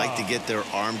guys, they like to get their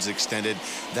arms extended.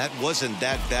 That wasn't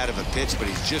that bad of a pitch, but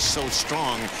he's just so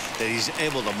strong that he's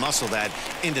able to muscle that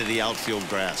into the outfield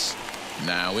grass.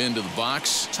 Now into the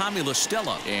box, Tommy La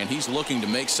Stella, and he's looking to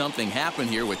make something happen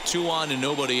here with 2 on and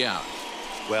nobody out.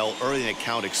 Well, early in the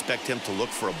count, expect him to look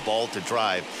for a ball to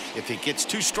drive. If he gets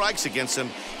 2 strikes against him,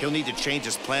 he'll need to change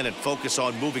his plan and focus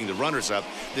on moving the runners up.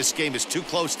 This game is too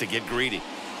close to get greedy.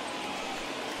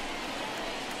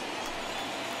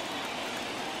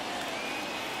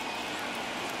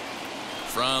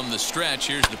 From the stretch,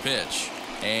 here's the pitch.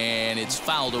 And it's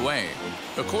fouled away.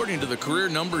 According to the career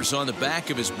numbers on the back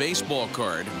of his baseball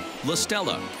card, La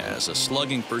Stella has a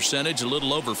slugging percentage a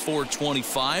little over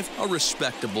 .425, a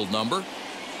respectable number.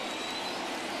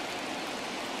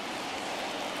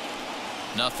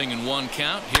 Nothing in 1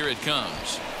 count. Here it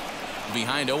comes.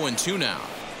 Behind 0-2 now.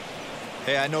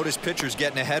 Hey, I noticed pitcher's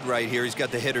getting ahead right here. He's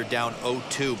got the hitter down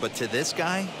 0-2, but to this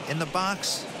guy in the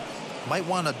box, might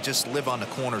want to just live on the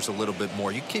corners a little bit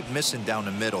more. You keep missing down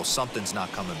the middle, something's not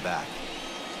coming back.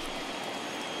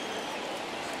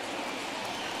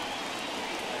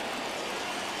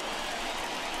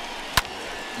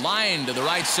 Line to the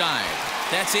right side.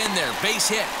 That's in there. Base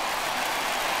hit.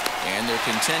 And they're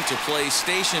content to play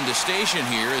station to station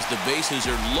here as the bases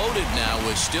are loaded now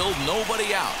with still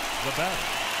nobody out. The batter.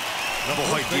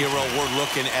 Boy, Giro, we're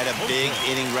looking at a big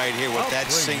inning right here with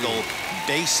that single.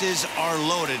 Bases are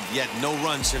loaded, yet no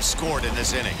runs have scored in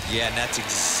this inning. Yeah, and that's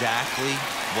exactly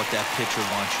what that pitcher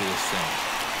wants you to think.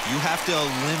 You have to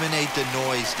eliminate the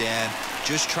noise, Dan.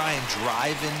 Just try and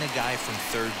drive in the guy from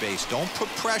third base. Don't put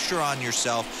pressure on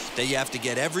yourself that you have to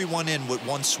get everyone in with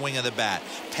 1 swing of the bat.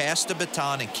 Pass the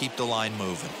baton and keep the line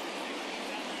moving.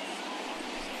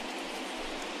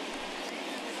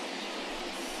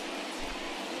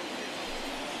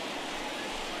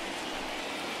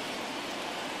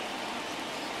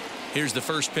 Here's the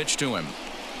first pitch to him.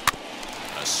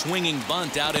 A swinging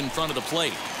bunt out in front of the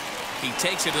plate. He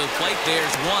takes it to the plate.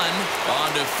 There's one.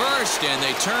 On to first, and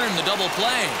they turn the double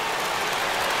play.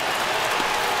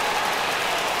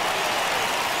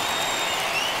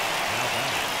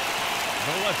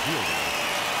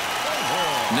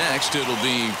 Next, it'll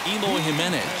be Eloy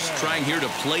Jimenez trying here to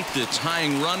plate the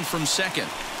tying run from second.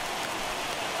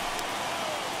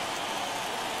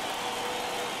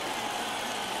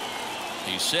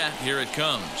 He's set. Here it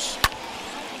comes.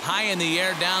 High in the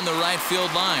air down the right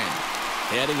field line.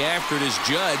 Heading after it is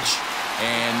Judge,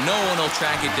 and no one will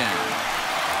track it down.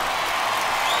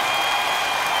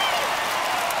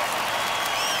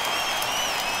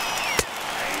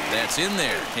 That's in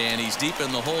there, and he's deep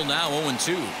in the hole now,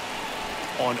 0-2.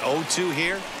 On 0-2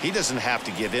 here, he doesn't have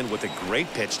to give in with a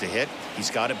great pitch to hit.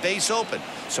 He's got a base open,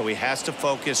 so he has to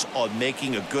focus on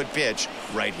making a good pitch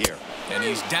right here. And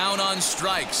he's down on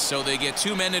strikes, so they get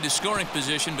 2 men into scoring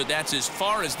position, but that's as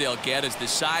far as they'll get as the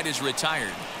side is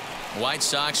retired. White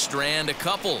Sox strand a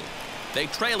couple. They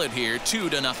trail it here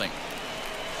 2-0.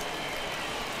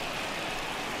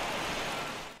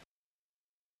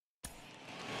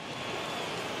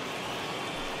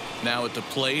 Now at the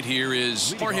plate, here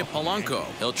is Jorge Polanco.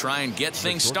 He'll try and get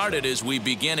things started as we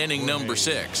begin inning number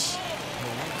 6.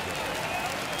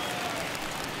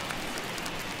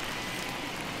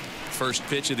 First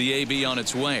pitch of the AB on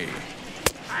its way.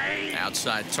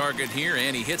 Outside target here,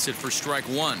 and he hits it for strike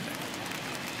 1.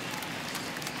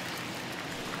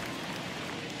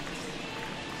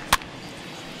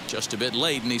 Just a bit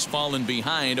late, and he's fallen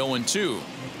behind 0-2.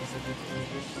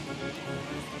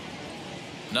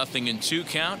 Nothing in 2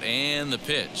 count, and the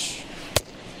pitch.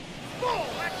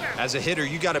 As a hitter,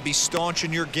 you got to be staunch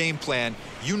in your game plan.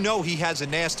 You know he has a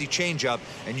nasty changeup,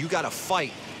 and you got to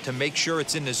fight to make sure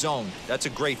it's in the zone. That's a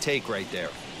great take right there.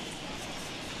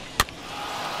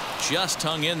 Just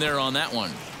hung in there on that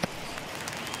one.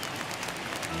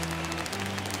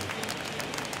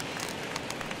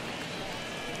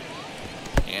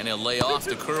 And he'll lay off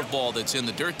the curveball that's in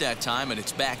the dirt that time, and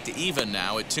it's back to even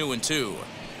now at 2-2.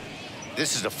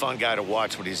 This is a fun guy to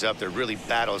watch when he's up there. Really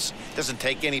battles. Doesn't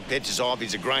take any pitches off.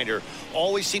 He's a grinder.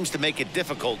 Always seems to make it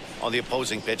difficult on the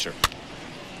opposing pitcher.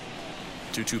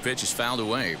 2-2 pitch is fouled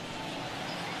away.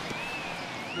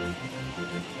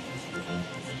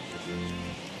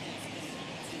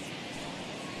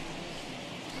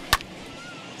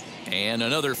 And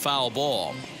another foul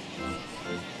ball.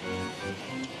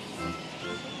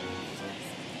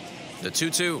 The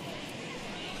 2-2.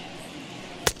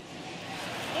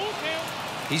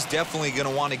 He's definitely going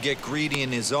to want to get greedy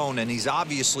in his zone, and he's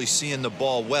obviously seeing the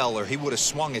ball well, or he would have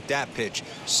swung at that pitch.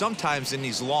 Sometimes in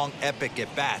these long, epic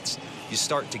at-bats, you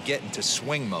start to get into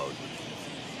swing mode.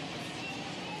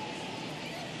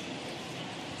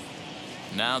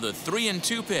 Now the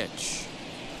 3-2 pitch.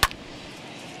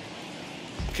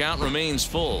 Count remains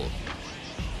full.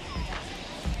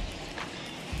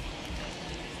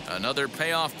 Another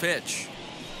payoff pitch.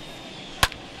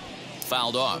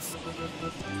 Fouled off.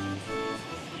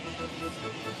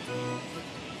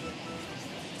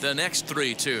 The next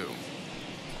 3-2.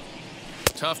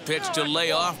 Tough pitch to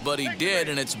lay off, but he did,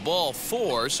 and it's ball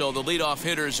 4, so the leadoff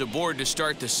hitter's aboard to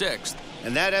start the 6th.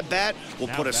 And that at-bat will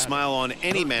put a smile on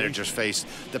any manager's face.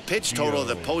 The pitch total of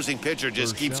the opposing pitcher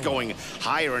just keeps going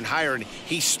higher and higher, and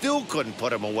he still couldn't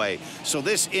put him away. So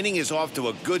this inning is off to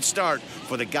a good start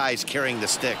for the guys carrying the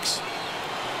sticks.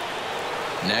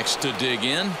 Next to dig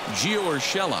in, Gio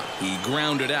Urshela. He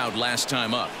grounded out last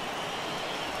time up.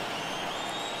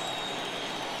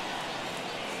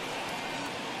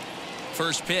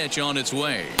 First pitch on its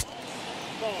way.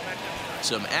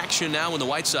 Some action now in the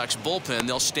White Sox bullpen.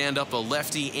 They'll stand up a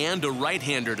lefty and a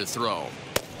right-hander to throw.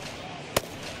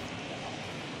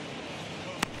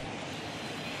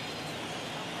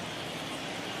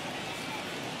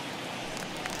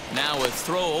 Now a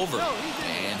throw over,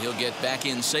 and he'll get back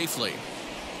in safely.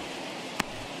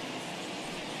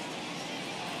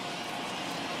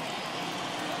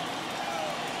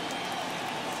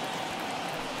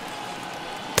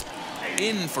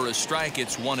 In for a strike.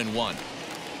 It's 1-1.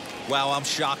 Wow, I'm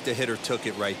shocked the hitter took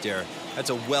it right there.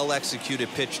 That's a well-executed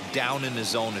pitch down in the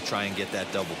zone to try and get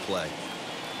that double play.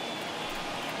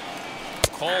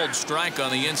 Called strike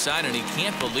on the inside, and he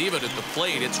can't believe it at the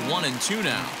plate. It's 1-2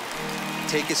 now.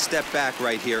 Take a step back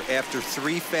right here. After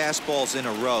 3 fastballs in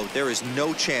a row, there is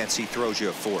no chance he throws you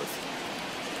a 4th.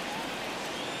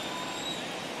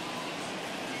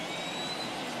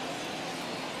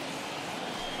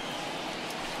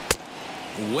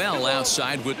 Well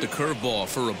outside with the curveball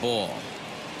for a ball.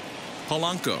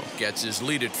 Polanco gets his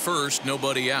lead at first,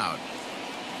 nobody out.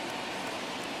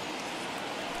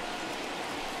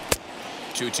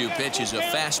 2-2 pitch is a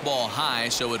fastball high,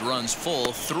 so it runs full.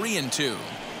 3-2.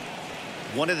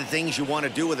 One of the things you want to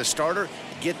do with a starter,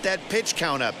 get that pitch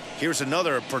count up. Here's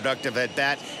another productive at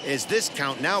bat as this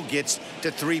count now gets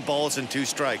to 3 balls and 2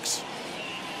 strikes.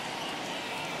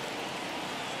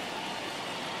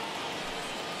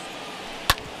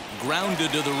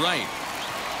 Grounded to the right.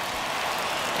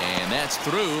 And that's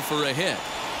through for a hit.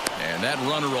 And that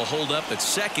runner will hold up at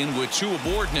second with 2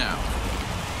 aboard now.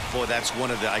 Boy, that's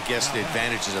one of the, I guess, the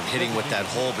advantages of hitting with that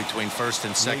hole between first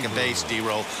and second base,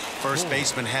 D-Row. First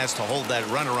baseman has to hold that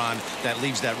runner on. That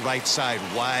leaves that right side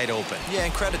wide open. Yeah,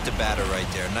 and credit the batter right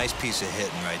there. Nice piece of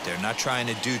hitting right there. Not trying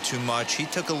to do too much. He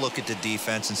took a look at the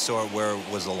defense and saw it where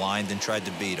it was aligned and tried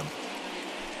to beat him.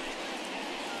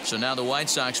 So now the White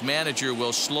Sox manager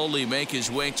will slowly make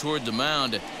his way toward the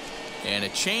mound. And a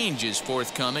change is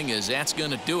forthcoming, as that's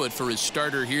going to do it for his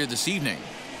starter here this evening.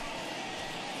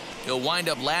 He'll wind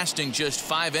up lasting just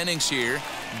 5 innings here.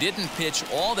 Didn't pitch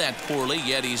all that poorly,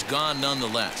 yet he's gone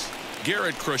nonetheless.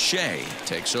 Garrett Crochet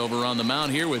takes over on the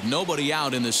mound here with nobody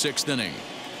out in the 6th inning.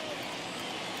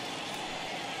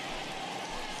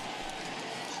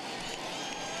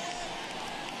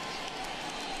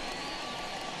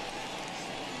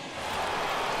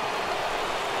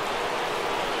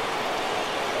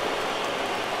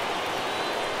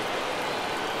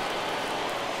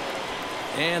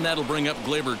 And that'll bring up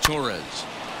Gleyber Torres.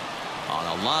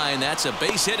 On a line, that's a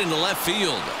base hit into left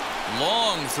field.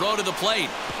 Long throw to the plate.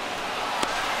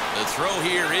 The throw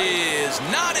here is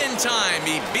not in time.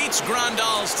 He beats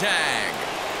Grandal's tag.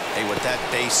 Hey, with that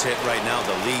base hit right now,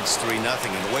 the lead's 3-0.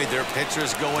 And the way their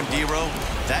pitcher's going, D-Row,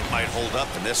 that might hold up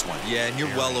in this one. Yeah, and you're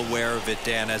well aware of it,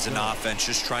 Dan, as an offense,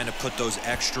 just trying to put those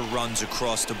extra runs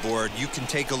across the board. You can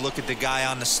take a look at the guy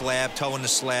on the slab, toeing the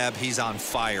slab. He's on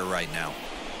fire right now.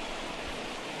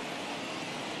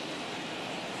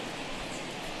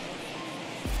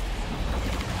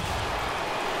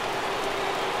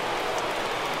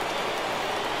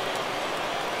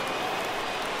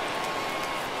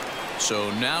 So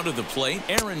now to the plate,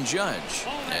 Aaron Judge,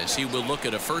 as he will look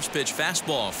at a first pitch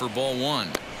fastball for ball 1.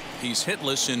 He's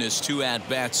hitless in his 2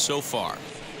 at-bats so far.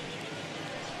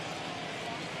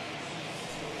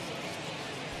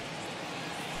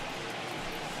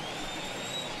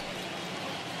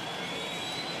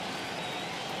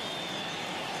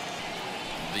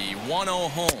 The 1-0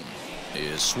 home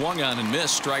is swung on and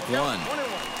missed, strike 1.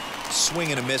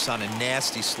 Swing and a miss on a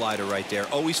nasty slider right there.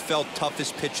 Always felt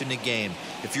toughest pitch in the game.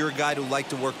 If you're a guy who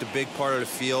liked to work the big part of the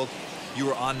field, you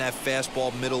were on that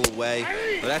fastball middle away.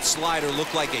 But that slider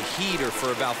looked like a heater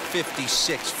for about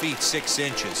 56 feet 6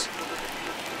 inches.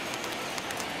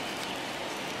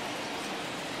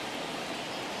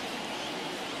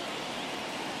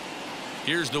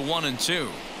 Here's the 1-2.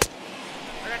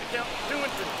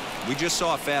 We just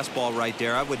saw a fastball right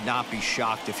there. I would not be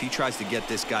shocked if he tries to get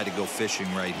this guy to go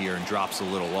fishing right here and drops a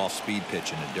little off-speed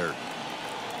pitch in the dirt.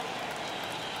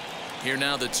 Here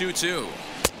now the 2-2.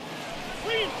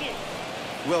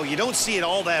 Well, you don't see it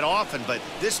all that often, but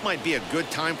this might be a good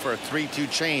time for a 3-2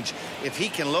 change. If he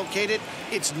can locate it,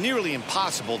 it's nearly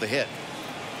impossible to hit.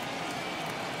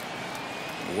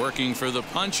 Working for the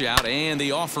punch out and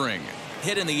the offering.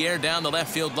 Hit in the air down the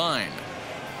left field line.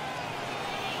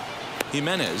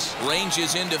 Jimenez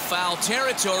ranges into foul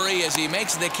territory as he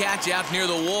makes the catch out near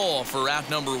the wall for out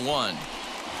number 1.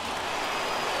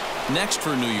 Next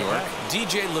for New York,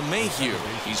 DJ LeMahieu.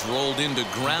 He's rolled into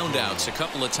groundouts a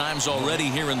couple of times already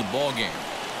here in the ballgame.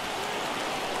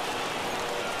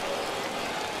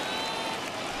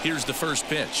 Here's the first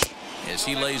pitch as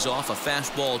he lays off a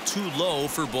fastball too low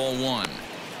for ball 1.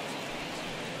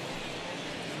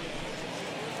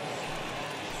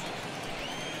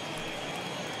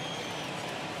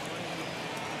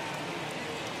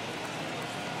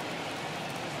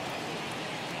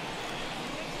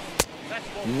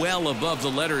 Well above the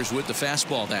letters with the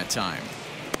fastball that time.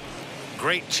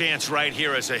 Great chance right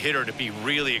here as a hitter to be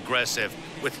really aggressive.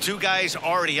 With 2 guys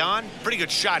already on, pretty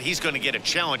good shot. He's going to get a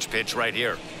challenge pitch right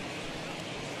here.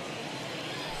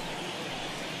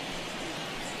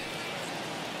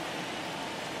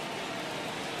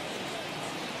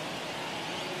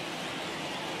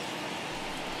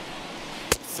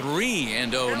 Three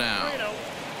and 0 now.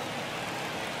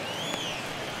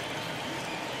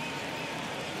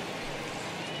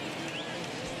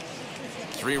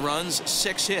 Three runs,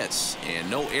 6 hits,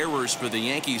 and no errors for the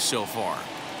Yankees so far.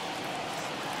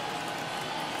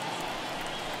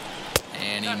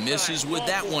 And he misses with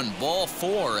that one. Ball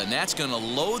 4, and that's going to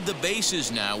load the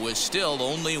bases now with still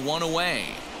only 1 away.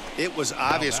 It was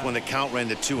obvious when the count ran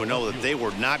to 2-0 that they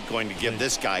were not going to give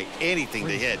this guy anything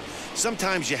to hit.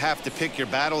 Sometimes you have to pick your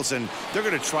battles, and they're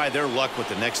going to try their luck with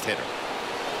the next hitter.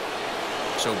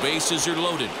 So bases are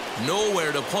loaded.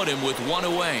 Nowhere to put him with 1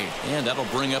 away. And that'll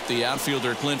bring up the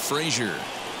outfielder Clint Frazier.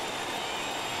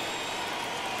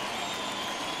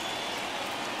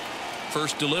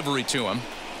 First delivery to him.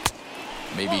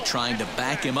 Maybe trying to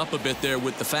back him up a bit there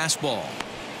with the fastball.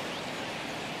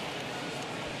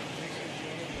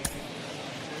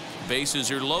 Bases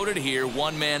are loaded here.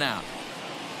 1 man out.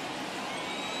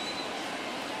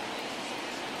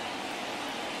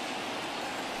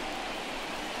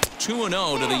 Two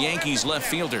 2-0 to the Yankees left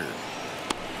fielder.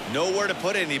 Nowhere to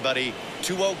put anybody.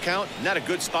 2-0 count, not a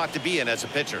good spot to be in as a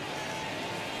pitcher.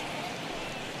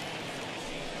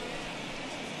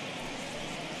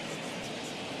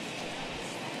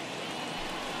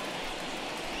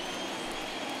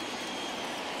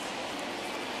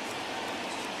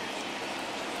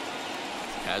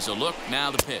 Has a look,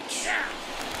 now the pitch.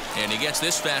 And he gets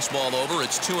this fastball over.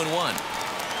 It's 2-1.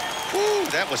 Woo,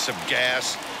 that was some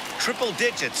gas. Triple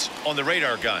digits on the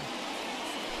radar gun.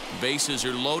 Bases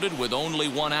are loaded with only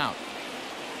 1 out.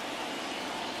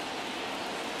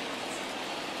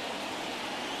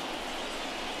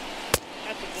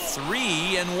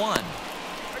 Three and 1.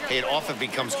 It often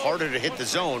becomes harder to hit the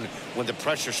zone when the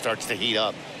pressure starts to heat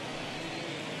up.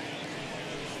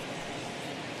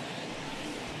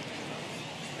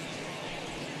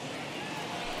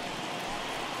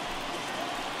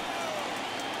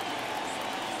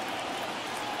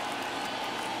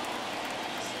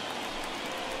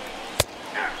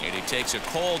 And he takes a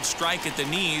cold strike at the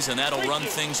knees, and that'll run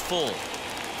things full.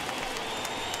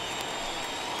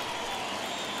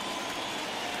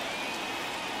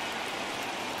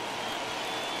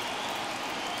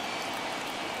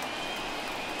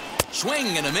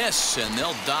 Swing and a miss, and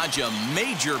they'll dodge a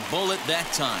major bullet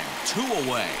that time. 2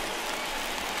 away.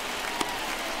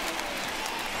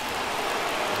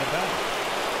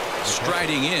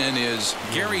 Striding in is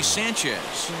Gary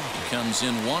Sanchez. He comes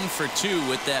in 1 for 2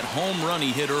 with that home run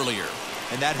he hit earlier.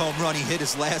 And that home run he hit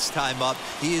his last time up,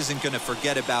 he isn't going to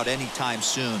forget about any time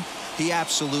soon. He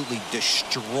absolutely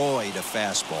destroyed a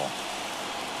fastball.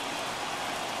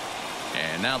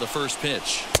 And now the first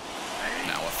pitch.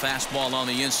 Now a fastball on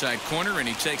the inside corner, and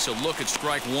he takes a look at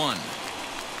strike 1.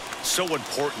 So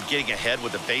important getting ahead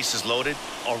with the bases loaded.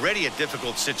 Already a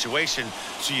difficult situation,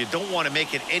 so you don't want to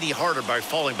make it any harder by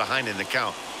falling behind in the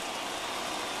count.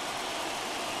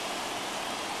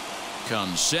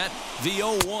 Comes set, the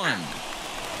 0-1.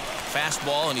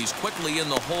 Fastball, and he's quickly in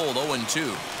the hole.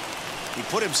 0-2. He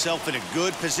put himself in a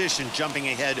good position jumping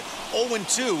ahead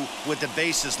 0-2 with the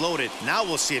bases loaded. Now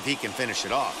we'll see if he can finish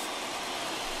it off.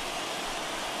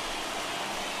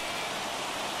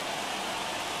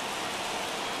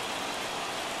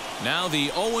 Now the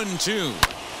 0-2.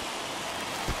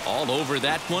 All over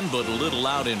that one, but a little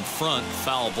out in front.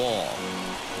 Foul ball.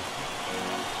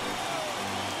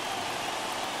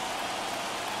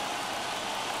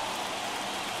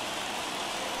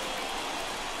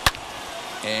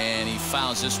 And he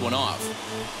fouls this one off.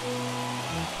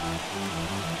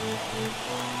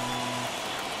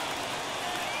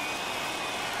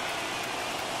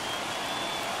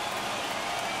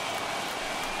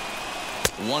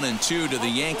 One and two to the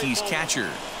Yankees catcher.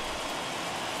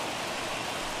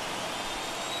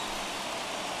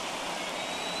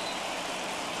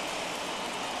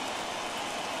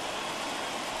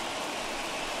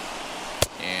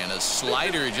 And a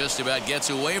slider just about gets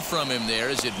away from him there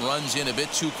as it runs in a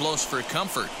bit too close for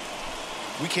comfort.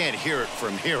 We can't hear it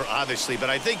from here, obviously, but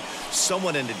I think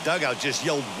someone in the dugout just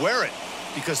yelled, "Wear it,"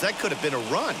 because that could have been a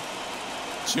run.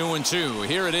 2-2.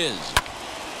 Here it is.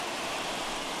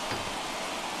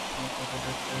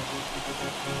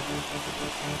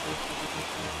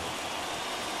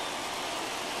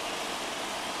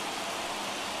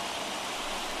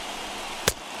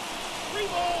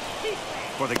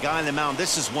 For the guy on the mound,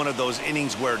 this is one of those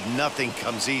innings where nothing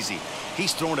comes easy.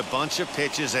 He's thrown a bunch of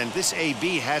pitches, and this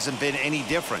AB hasn't been any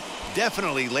different.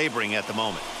 Definitely laboring at the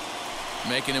moment.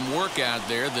 Making him work out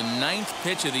there. The 9th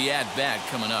pitch of the at-bat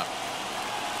coming up.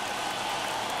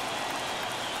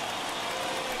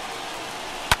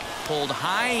 Pulled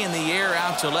high in the air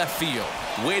out to left field.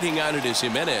 Waiting on it is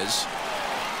Jimenez.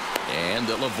 And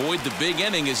they'll avoid the big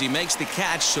inning as he makes the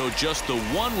catch, so just the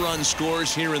 1-run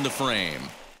scores here in the frame.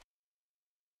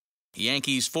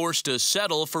 Yankees forced to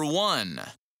settle for 1.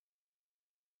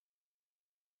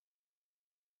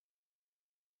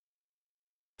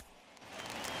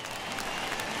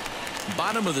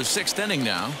 Bottom of the 6th inning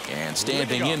now, and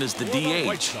standing in is the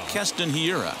DH, Keston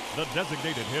Hiura. The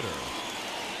designated hitter,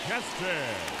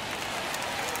 Keston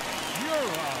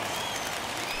Hiura.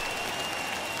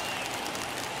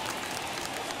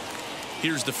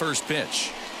 Here's the first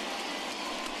pitch.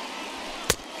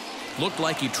 Looked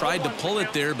like he tried to pull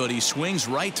it there, but he swings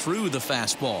right through the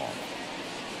fastball.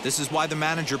 This is why the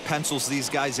manager pencils these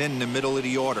guys in the middle of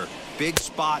the order. Big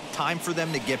spot, time for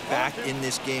them to get back in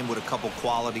this game with a couple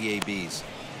quality ABs.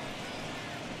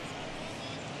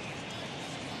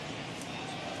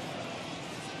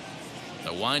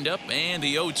 The windup and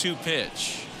the 0-2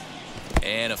 pitch.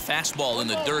 And a fastball in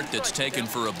the dirt that's taken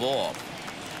for a ball.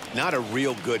 Not a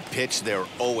real good pitch there,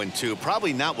 0-2.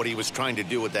 Probably not what he was trying to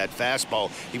do with that fastball.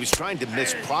 He was trying to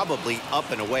miss probably up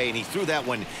and away, and he threw that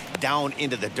one down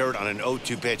into the dirt on an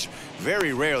 0-2 pitch.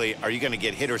 Very rarely are you going to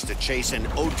get hitters to chase an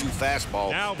 0-2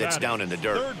 fastball that's down in the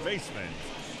dirt. Third baseman,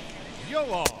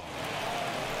 Yoan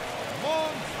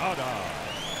Moncada.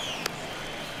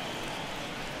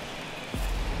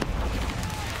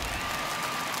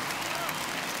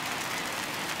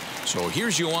 So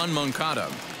here's Yoan Moncada.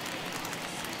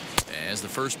 As the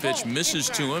first pitch misses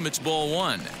to him, it's ball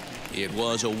 1. It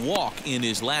was a walk in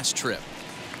his last trip.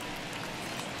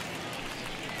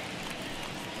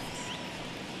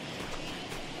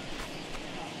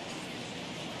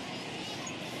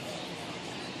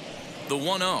 The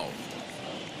 1-0.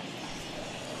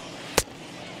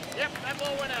 Yep, that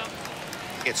ball went out.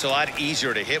 It's a lot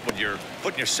easier to hit when you're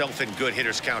putting yourself in good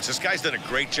hitters counts. This guy's done a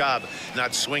great job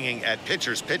not swinging at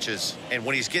pitchers' pitches. And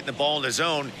when he's getting the ball in the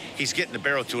zone, he's getting the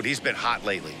barrel to it. He's been hot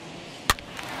lately.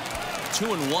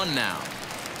 2-1 now.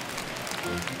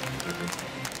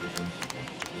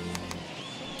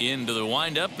 Into the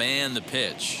windup and the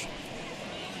pitch.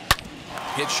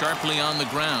 Hit sharply on the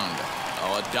ground.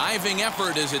 Oh, a diving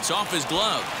effort as it's off his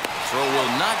glove. Throw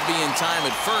will not be in time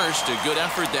at first. A good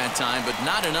effort that time, but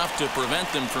not enough to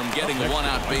prevent them from getting the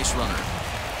one-out base runner.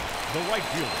 The right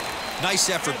fielder. Nice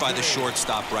effort by the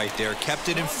shortstop right there. Kept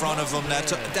it in front of him.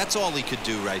 That's all he could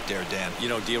do right there, Dan. You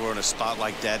know, dealer in a spot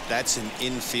like that, that's an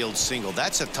infield single.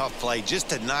 That's a tough play. Just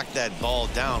to knock that ball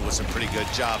down was a pretty good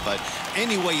job. But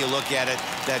any way you look at it,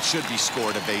 that should be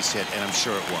scored a base hit, and I'm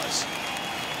sure it was.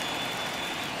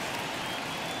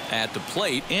 At the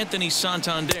plate, Anthony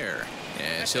Santander.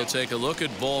 As he'll take a look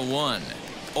at ball 1.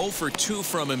 0 for 2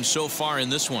 from him so far in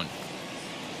this one.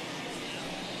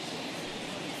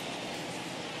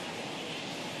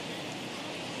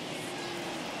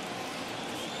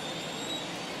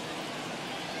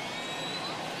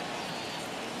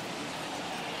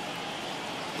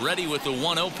 Ready with the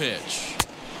 1-0 pitch.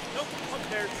 Nope,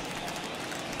 upstairs.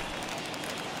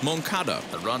 Moncada,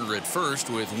 the runner at first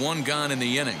with 1 gone in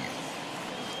the inning.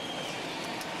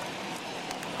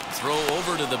 Throw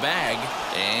over to the bag,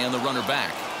 and the runner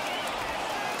back.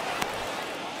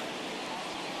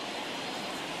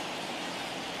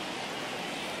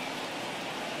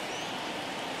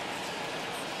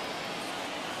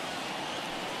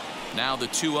 Now the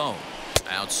 2-0.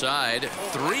 Outside,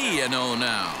 3-0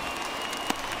 now.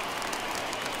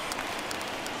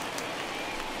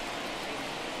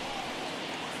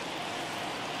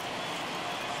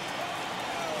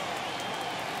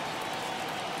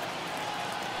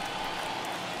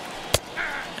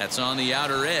 That's on the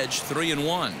outer edge,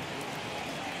 3-1.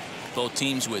 Both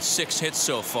teams with 6 hits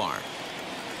so far.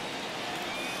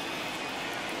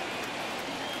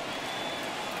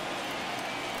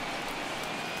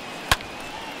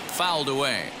 Fouled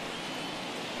away.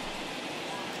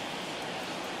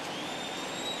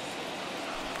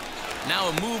 Now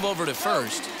a move over to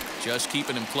first, just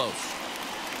keeping him close.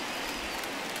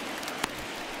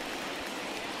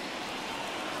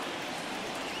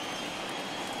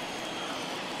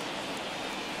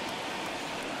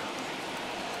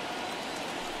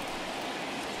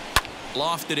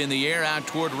 Lofted in the air out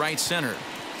toward right center.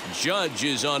 Judge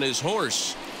is on his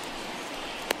horse.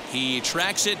 He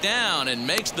tracks it down and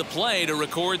makes the play to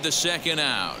record the second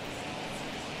out.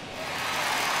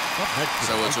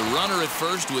 So it's a runner at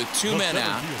first with 2 men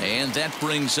out, and that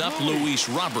brings up Luis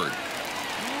Robert.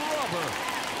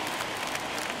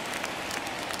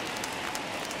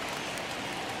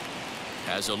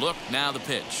 Has a look, now the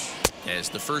pitch. As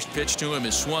the first pitch to him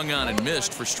is swung on and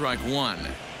missed for strike 1.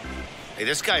 Hey,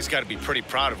 this guy's got to be pretty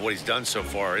proud of what he's done so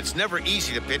far. It's never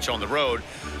easy to pitch on the road,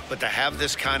 but to have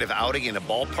this kind of outing in a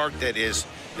ballpark that is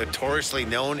notoriously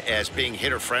known as being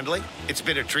hitter-friendly, it's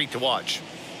been a treat to watch.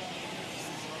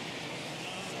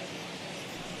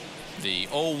 The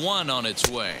 0-1 on its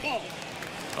way.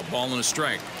 A ball and a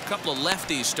strike. A couple of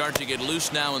lefties start to get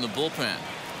loose now in the bullpen.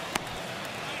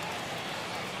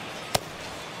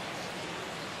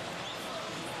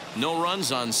 No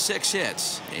runs on 6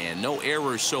 hits and no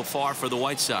errors so far for the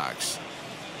White Sox.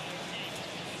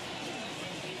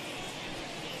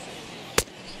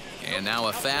 And now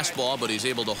a fastball, but he's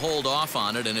able to hold off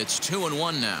on it, and it's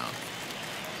 2-1 now.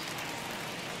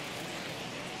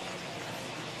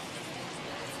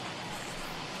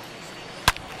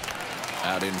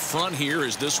 Out in front here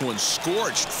is this one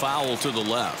scorched foul to the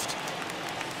left.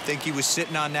 Think he was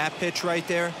sitting on that pitch right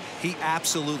there? He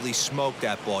absolutely smoked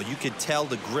that ball. You could tell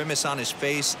the grimace on his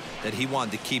face that he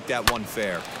wanted to keep that one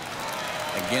fair.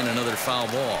 Again, another foul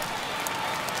ball.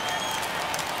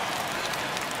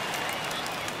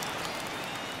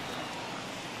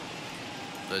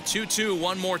 The 2-2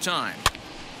 one more time.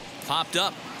 Popped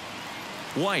up.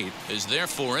 White is there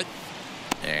for it.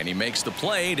 And he makes the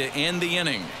play to end the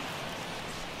inning.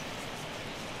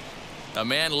 A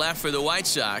man left for the White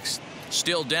Sox.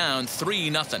 Still down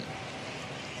 3-0.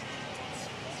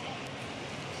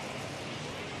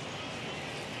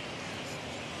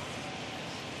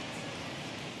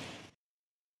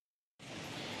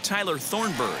 Tyler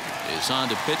Thornburg is on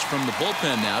to pitch from the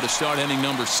bullpen now to start inning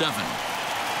number 7.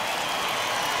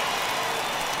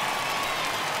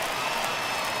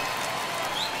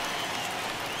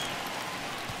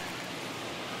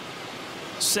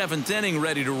 Seventh inning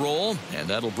ready to roll, and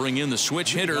that'll bring in the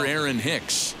switch hitter Aaron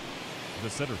Hicks. The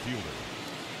center fielder,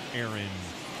 Aaron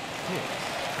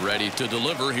Hicks. Ready to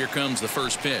deliver. Here comes the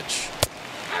first pitch.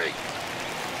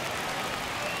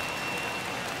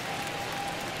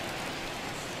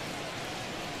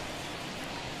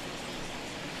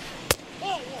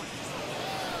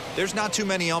 There's not too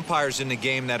many umpires in the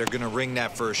game that are going to ring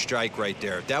that first strike right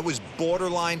there. That was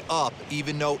borderline up,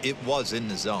 even though it was in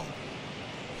the zone.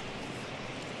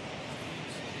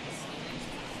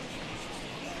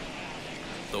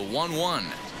 The 1-1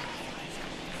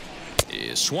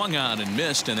 is swung on and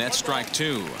missed, and that's strike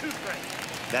 2.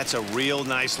 That's a real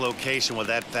nice location with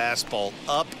that fastball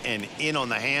up and in on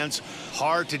the hands.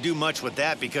 Hard to do much with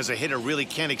that because a hitter really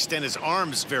can't extend his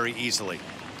arms very easily.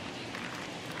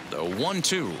 The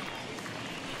 1-2.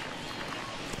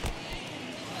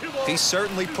 He's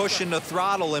certainly pushing the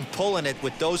throttle and pulling it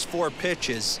with those 4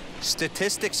 pitches.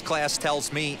 Statistics class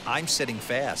tells me I'm sitting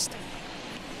fast.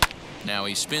 Now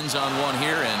he spins on one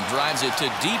here and drives it to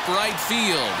deep right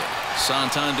field.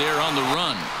 Santander on the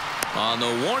run. On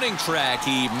the warning track,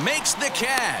 he makes the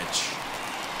catch.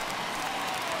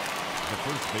 The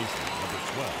first baseman, number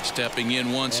 12. Stepping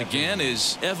in once again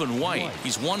is Evan White.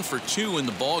 He's 1 for 2 in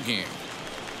the ballgame.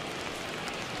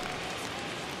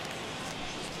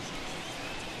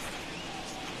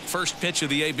 First pitch of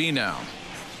the AB now.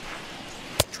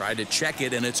 Tried to check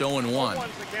it, and it's 0-1.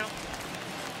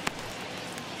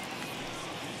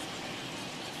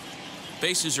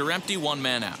 Bases are empty, 1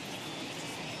 man out.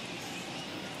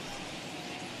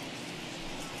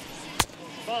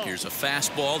 Here's a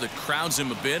fastball that crowds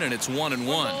him a bit, and it's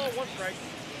 1-1.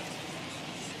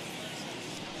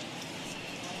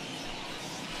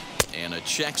 And And a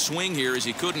check swing here as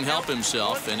he couldn't help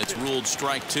himself, and it's ruled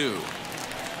strike two.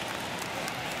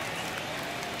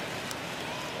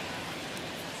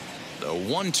 The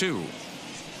 1-2.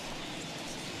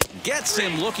 Gets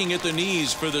him looking at the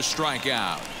knees for the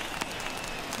strikeout.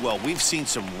 Well, we've seen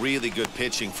some really good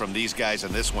pitching from these guys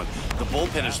on this one. The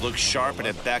bullpenners look sharp and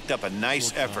have backed up a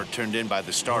nice effort turned in by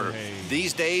the starter.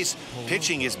 These days,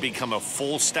 pitching has become a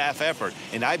full staff effort,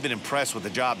 and I've been impressed with the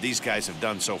job these guys have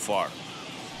done so far.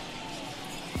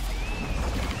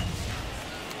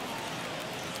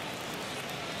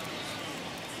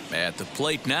 At the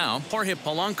plate now, Jorge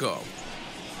Polanco.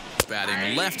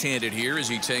 Batting left-handed here as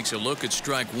he takes a look at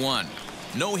strike one.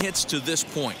 No hits to this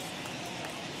point.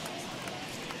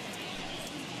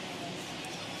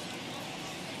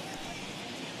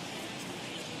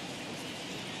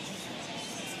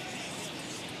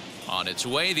 On its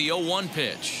way, the 0-1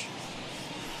 pitch.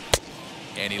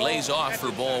 And he lays off for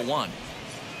ball one.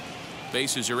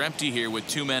 Bases are empty here with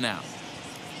 2 men out.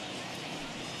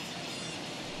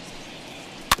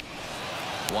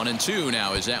 1-2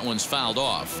 now as that one's fouled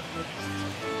off.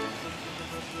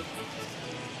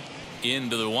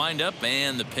 Into the windup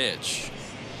and the pitch.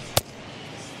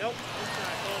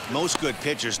 Most good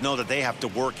pitchers know that they have to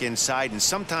work inside and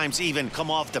sometimes even come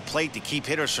off the plate to keep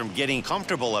hitters from getting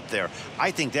comfortable up there.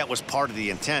 I think that was part of the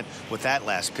intent with that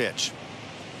last pitch.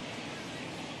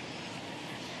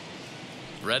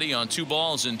 Ready on 2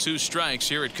 balls and 2 strikes.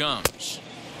 Here it comes.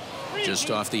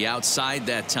 Just off the outside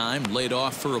that time, laid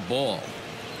off for a ball.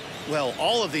 Well,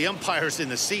 all of the umpires in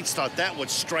the seats thought that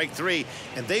was strike 3,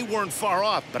 and they weren't far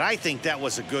off, but I think that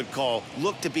was a good call.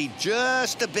 Looked to be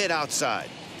just a bit outside.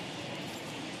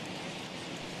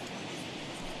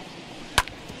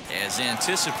 As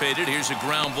anticipated, here's a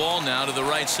ground ball now to the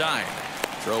right side.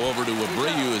 Throw over to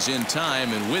Abreu is in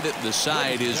time, and with it, the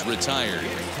side is retired.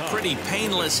 Pretty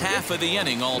painless half of the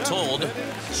inning, all told.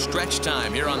 Stretch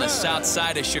time here on the south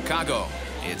side of Chicago.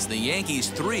 It's the Yankees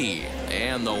 3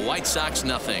 and the White Sox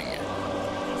nothing.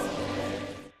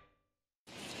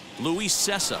 Luis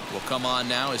Cessa will come on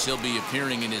now as he'll be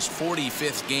appearing in his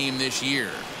 45th game this year.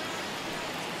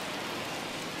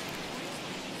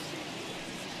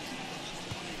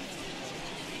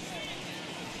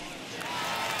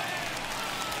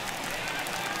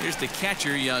 Here's the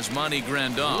catcher, Yasmani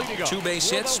Grandal. 2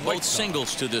 base hits, both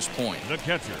singles to this point. The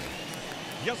catcher,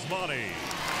 Yasmani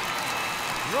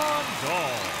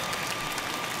Grandal.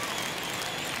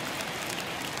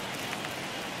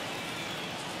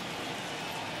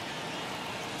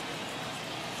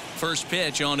 First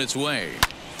pitch on its way.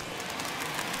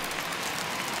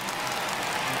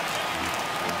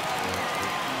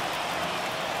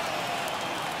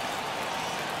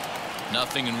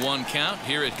 Nothing in 1 count.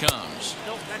 Here it comes.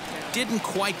 Didn't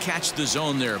quite catch the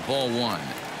zone there. Ball 1.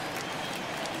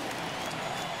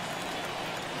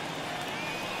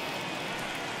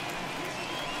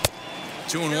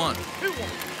 Two and one.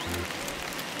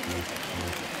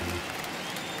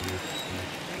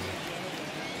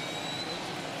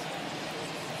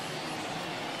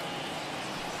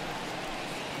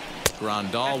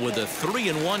 Grandal with a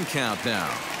 3-1 count now.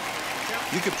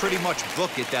 You could pretty much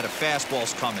book it that a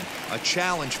fastball's coming. A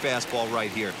challenge fastball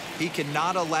right here. He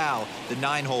cannot allow the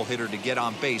 9-hole hitter to get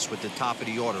on base with the top of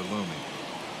the order looming.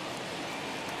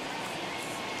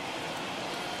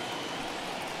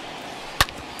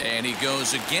 And he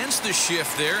goes against the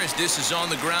shift there as this is on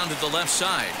the ground to the left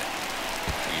side.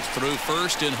 He's through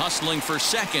first and hustling for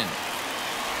second.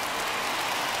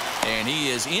 And he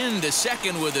is into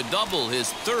second with a double, his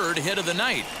 3rd hit of the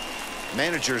night.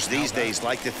 Managers these days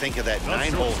like to think of that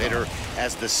 9-hole hitter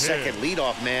as the second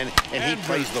leadoff man, and he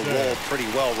plays the role pretty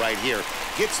well right here.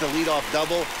 Gets the leadoff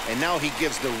double, and now he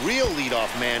gives the real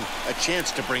leadoff man a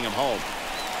chance to bring him home.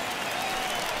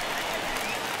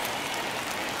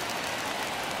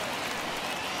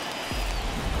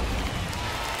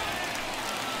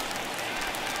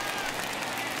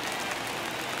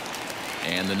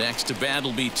 And the next to bat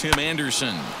will be Tim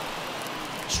Anderson.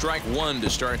 Strike 1 to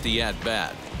start the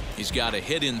at-bat. He's got a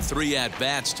hit in 3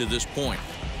 at-bats to this point.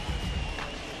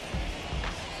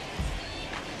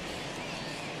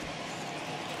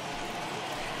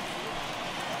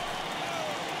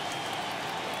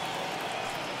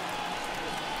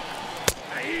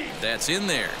 That's in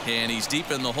there, and he's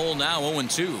deep in the hole now.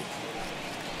 0-2.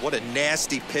 What a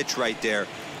nasty pitch right there.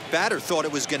 Batter thought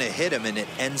it was going to hit him, and it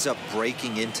ends up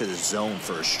breaking into the zone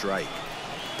for a strike.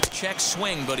 Check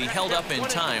swing, but he held up in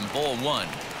time. Ball 1.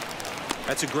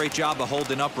 That's a great job of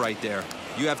holding up right there.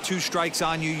 You have 2 strikes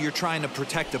on you. You're trying to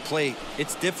protect the plate.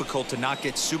 It's difficult to not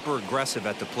get super aggressive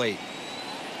at the plate.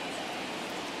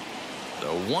 The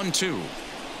 1-2.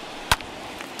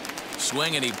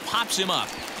 swing, and he pops him up.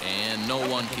 And no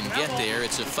one can get there.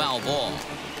 It's a foul ball.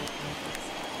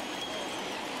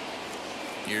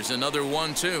 Here's another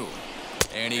 1-2.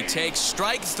 And he takes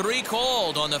strike 3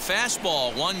 called on the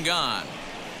fastball. 1 gone.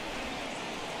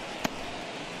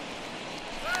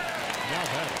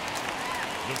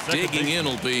 Digging in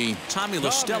will be Tommy La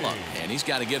Stella, and he's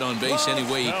got to get on base any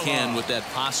way he can with that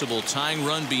possible tying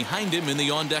run behind him in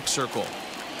the on-deck circle.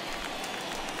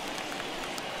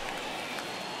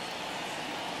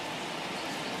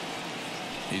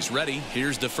 He's ready.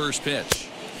 Here's the first pitch,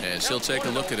 as he'll take a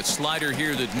look at a slider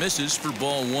here that misses for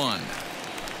ball 1.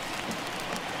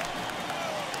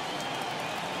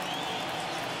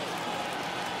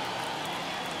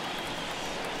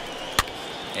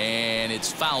 And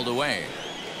it's fouled away.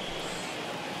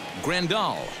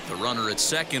 Grandal, the runner at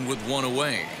second with 1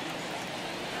 away.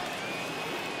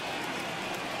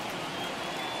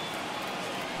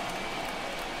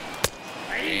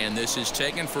 And this is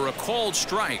taken for a called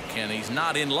strike, and he's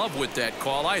not in love with that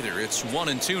call either. It's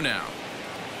 1-2 now.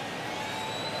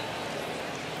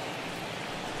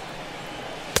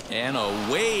 And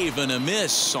a wave and a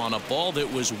miss on a ball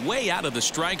that was way out of the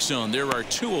strike zone. There are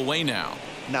 2 away now.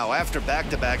 Now, after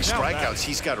back-to-back strikeouts,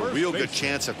 he's got a real good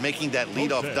chance of making that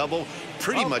leadoff double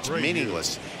pretty much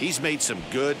meaningless. He's made some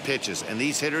good pitches, and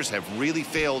these hitters have really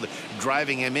failed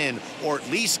driving him in or at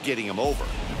least getting him over.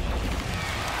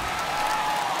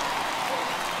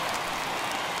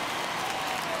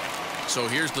 So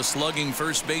here's the slugging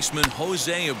first baseman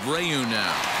Jose Abreu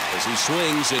now, as he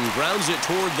swings and grounds it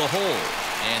toward the hole.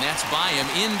 And that's by him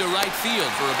into right field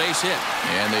for a base hit.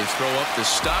 And they throw up the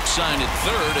stop sign at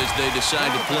third as they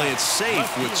decide to play it safe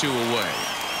with 2 away.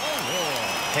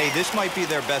 Hey, this might be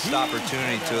their best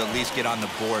opportunity to at least get on the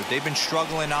board. They've been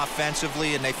struggling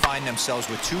offensively, and they find themselves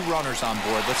with 2 runners on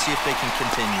board. Let's see if they can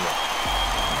continue it.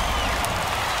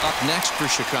 Up next for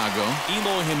Chicago,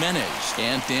 Eloy Jimenez.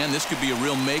 And Dan, this could be a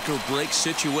real make or break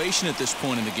situation at this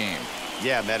point in the game.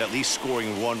 Yeah, Matt, at least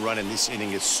scoring 1 run in this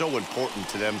inning is so important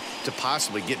to them to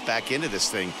possibly get back into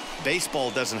this thing. Baseball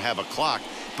doesn't have a clock,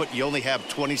 but you only have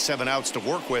 27 outs to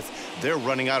work with. They're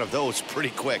running out of those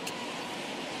pretty quick.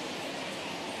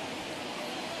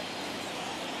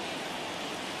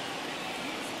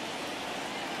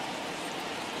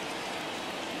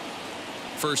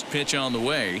 First pitch on the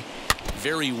way.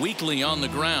 Very weakly on the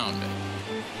ground.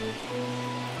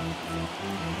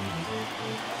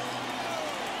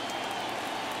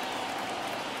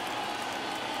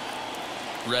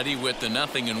 Ready with the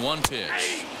 0-1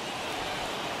 pitch.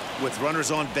 With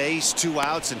runners on base, 2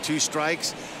 outs and 2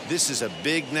 strikes, this is a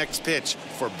big next pitch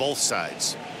for both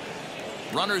sides.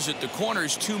 Runners at the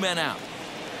corners, 2 men out.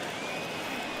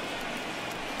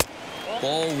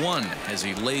 Ball 1 as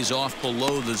he lays off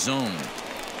below the zone.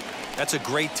 That's a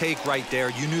great take right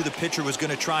there. You knew the pitcher was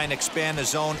going to try and expand the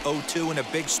zone. 0-2 in a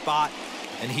big spot,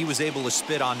 and he was able to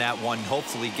spit on that one.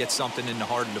 Hopefully get something in the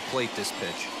heart of the plate this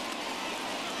pitch.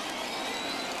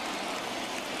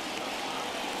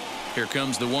 Here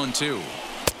comes the 1-2.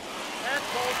 That's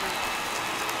Bolton.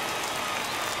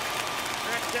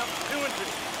 Next up,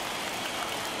 2-2.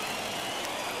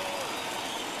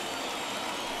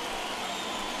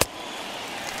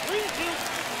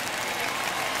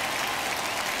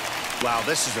 Wow,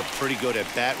 this is a pretty good at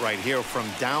bat right here, from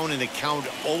down in the count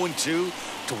 0-2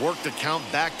 to work the count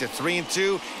back to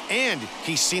 3-2, and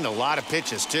he's seen a lot of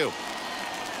pitches too.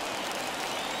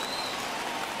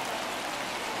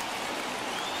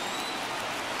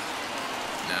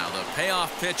 Now the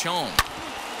payoff pitch home.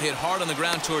 Hit hard on the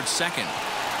ground towards second.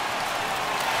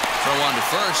 Throw on to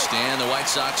first, and the White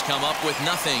Sox come up with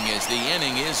nothing as the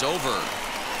inning is over.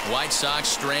 White Sox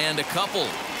strand a couple.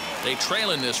 They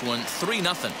trail in this one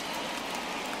 3-0.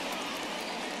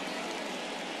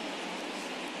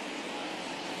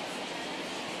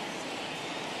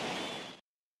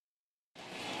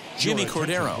 Jimmy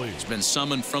Cordero has been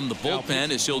summoned from the bullpen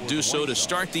as he'll do so to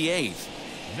start the 8th.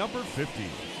 Number 50.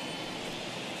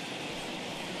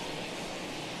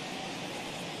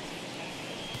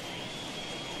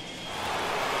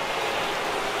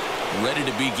 Ready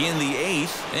to begin the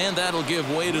 8th, and that'll give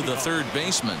way to the 3rd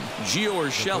baseman, Gio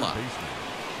Urshela.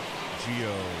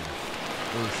 Gio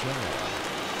Urshela.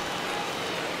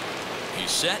 He's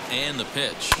set, and the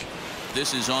pitch.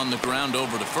 This is on the ground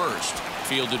over to first.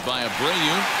 Fielded by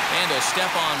Abreu, and a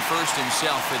step on first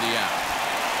himself for the out.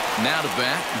 Now to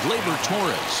bat, Gleyber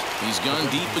Torres. He's gone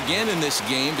deep again in this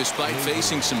game despite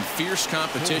facing some fierce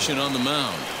competition on the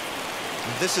mound.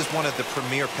 This is one of the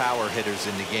premier power hitters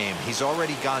in the game. He's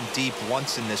already gone deep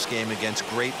once in this game against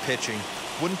great pitching.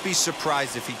 Wouldn't be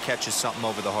surprised if he catches something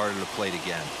over the heart of the plate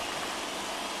again.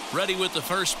 Ready with the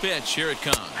first pitch. Here it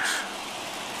comes.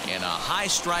 And a high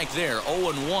strike there,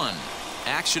 0-1.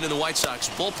 Action in the White Sox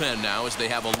bullpen now as they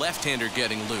have a left-hander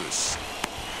getting loose.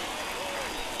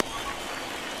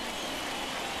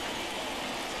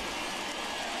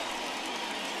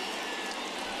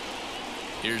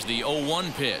 Here's the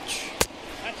 0-1 pitch.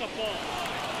 That's a ball.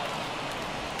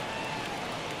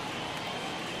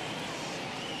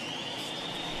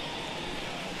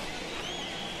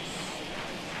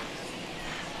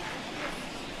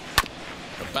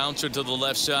 A bouncer to the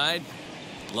left side.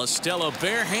 La Stella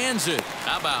bare hands it.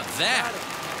 How about that?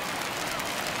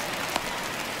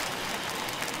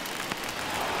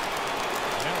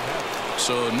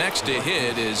 So next to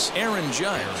hit is Aaron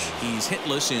Judge. He's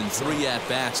hitless in 3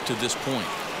 at-bats to this point.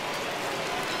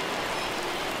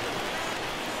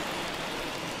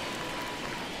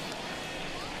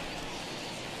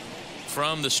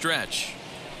 From the stretch.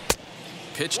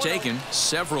 Pitch taken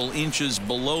several inches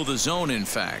below the zone, in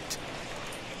fact.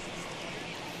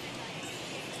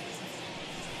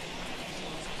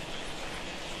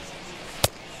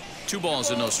 Two balls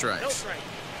and no strikes.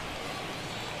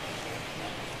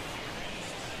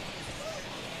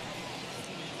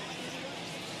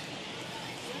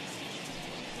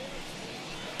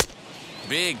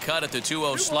 Big cut at the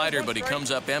 2-0 slider, but he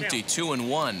comes up empty.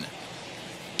 2-1.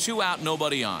 2 out,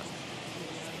 nobody on.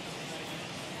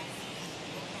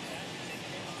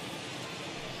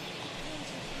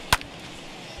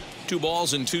 Two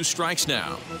balls and 2 strikes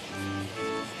now.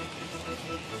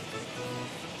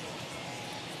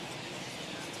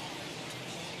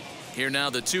 Here now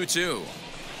the 2-2.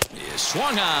 He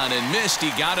swung on and missed. He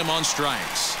got him on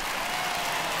strikes.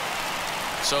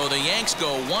 So the Yanks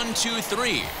go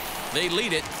 1-2-3. They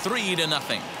lead it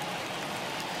 3-0.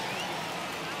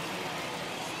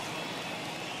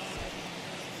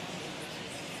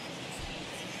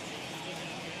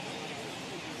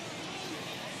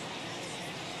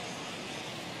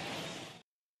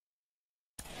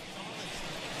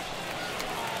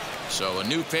 So a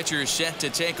new pitcher set to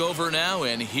take over now,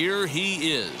 and here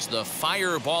he is, the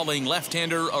fireballing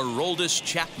left-hander Aroldis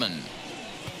Chapman.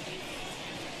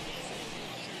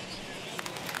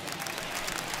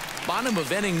 Bottom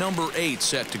of inning number 8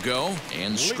 set to go,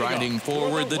 and striding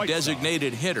forward the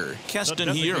designated hitter, Keston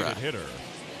Hiura.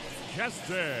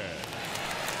 Keston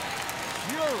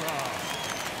Hiura.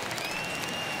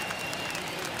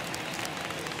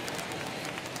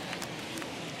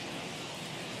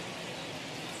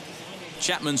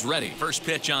 Chapman's ready. First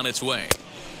pitch on its way.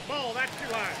 Ball, that's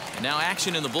too high. And now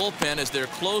action in the bullpen as their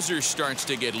closer starts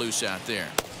to get loose out there.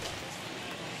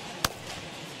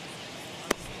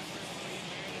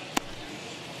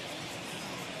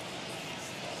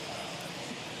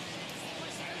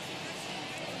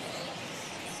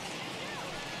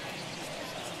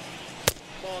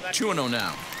 Ball, that's 2-0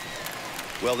 now.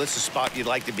 Well, this is a spot you'd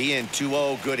like to be in.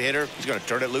 2-0, good hitter. He's going to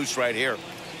turn it loose right here.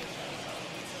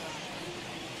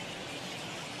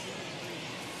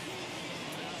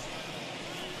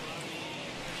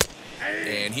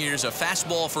 And here's a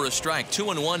fastball for a strike.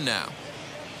 2-1 now.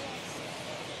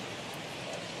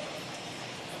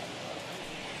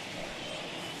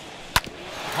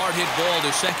 Hard hit ball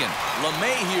to second.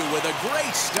 LeMahieu with a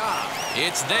great stop.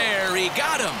 It's there. He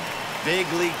got him.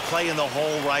 Big league play in the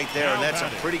hole right there, and that's a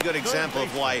pretty good example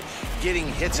of why getting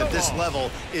hits at this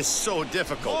level is so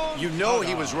difficult. You know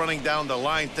he was running down the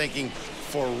line thinking,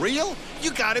 for real?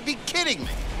 You got to be kidding me.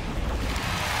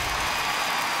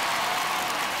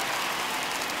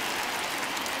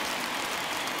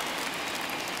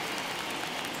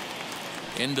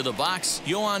 Into the box,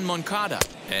 Yoan Moncada.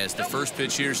 As the first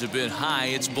pitch here's a bit high,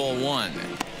 it's ball 1.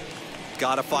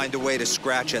 Got to find a way to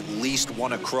scratch at least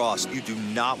one across. You do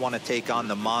not want to take on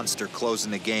the monster closing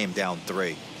the game down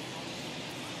 3.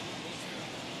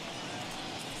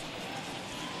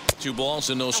 2 balls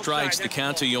and no strikes. The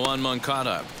count to Yoan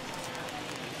Moncada.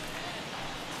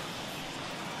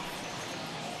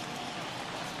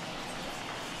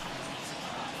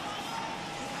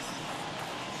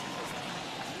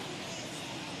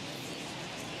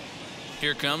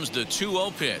 Here comes the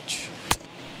 2-0 pitch.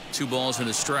 2 balls and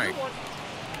a strike.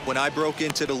 When I broke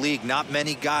into the league, not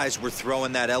many guys were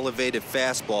throwing that elevated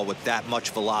fastball with that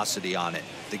much velocity on it.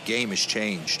 The game has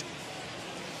changed.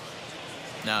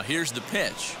 Now here's the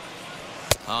pitch.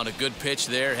 On a good pitch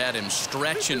there, had him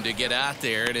stretching to get out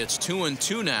there, and it's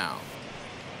 2-2 now.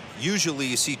 Usually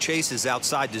you see chases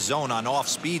outside the zone on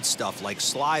off-speed stuff like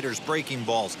sliders, breaking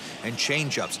balls, and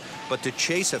changeups. But to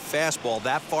chase a fastball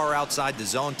that far outside the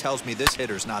zone tells me this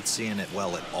hitter's not seeing it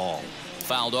well at all.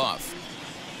 Fouled off.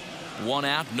 1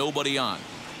 out, nobody on.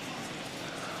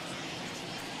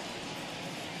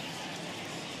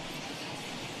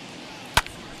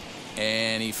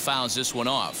 And he fouls this one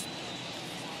off.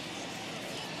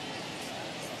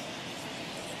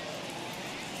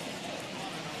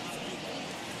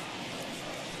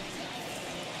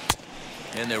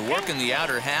 And they're working the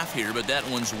outer half here, but that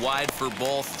one's wide for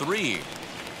ball 3.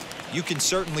 You can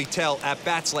certainly tell at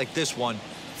bats like this one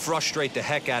frustrate the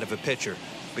heck out of a pitcher,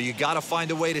 but you got to find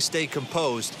a way to stay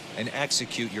composed and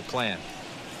execute your plan.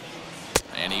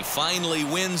 And he finally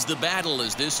wins the battle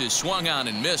as this is swung on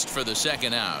and missed for the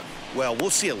second out. Well, we'll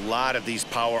see a lot of these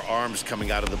power arms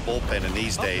coming out of the bullpen in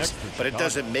these days, but it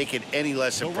doesn't make it any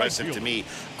less impressive to me.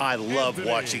 I love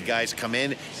watching guys come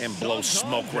in and blow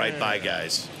smoke right by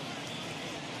guys.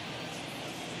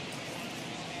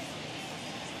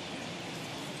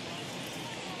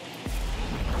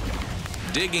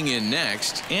 Digging in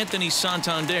next, Anthony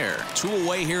Santander. 2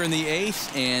 away here in the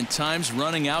 8th, and time's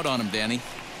running out on him, Danny.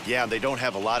 Yeah, they don't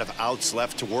have a lot of outs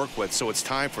left to work with, so it's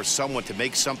time for someone to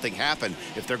make something happen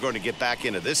if they're going to get back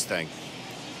into this thing.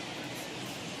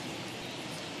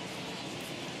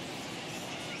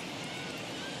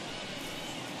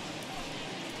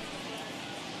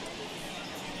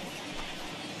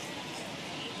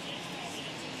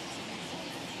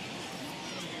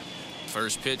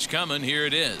 First pitch coming. Here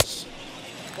it is.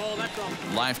 Ball, that's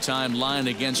on. Lifetime line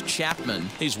against Chapman.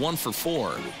 He's 1 for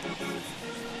 4.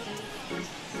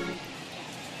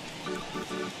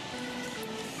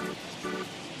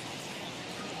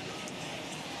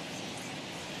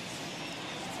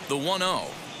 The 1-0.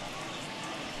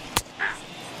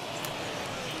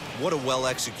 What a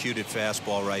well-executed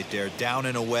fastball right there, down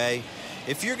and away.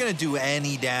 If you're going to do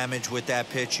any damage with that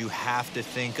pitch, you have to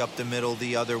think up the middle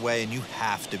the other way, and you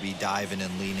have to be diving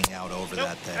and leaning out over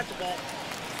that thing. That's a ball.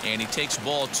 And he takes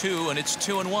ball 2, and it's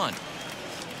 2-1.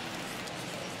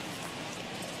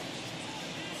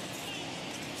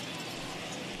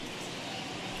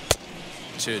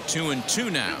 To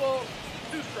 2-2 now. 2 balls,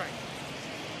 2 strikes.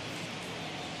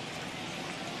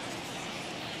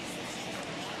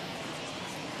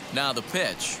 Now the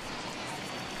pitch.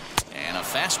 And a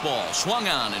fastball swung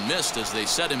on and missed as they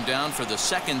set him down for the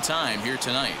second time here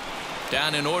tonight.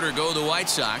 Down in order go the White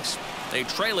Sox. They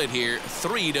trail it here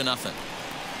 3-0.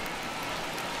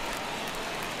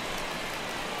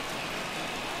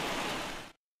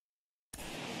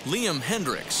 Liam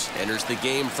Hendricks Enters the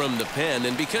game from the pen,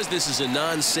 and because this is a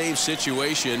non-save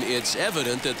situation, it's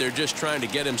evident that they're just trying to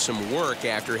get him some work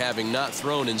after having not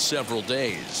thrown in several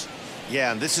days.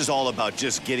 Yeah, and this is all about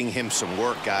just getting him some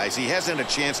work, guys. He hasn't had a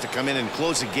chance to come in and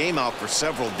close the game out for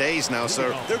several days now,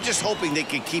 so they're just hoping they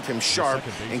can keep him sharp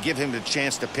and give him the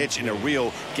chance to pitch in a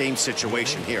real game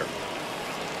situation here.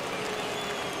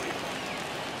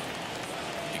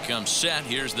 He comes set.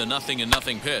 Here's the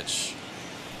 0-0 pitch.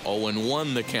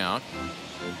 0-1 the count.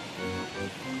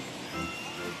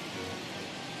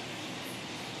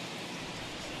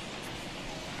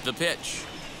 The pitch.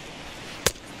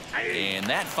 And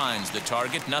that finds the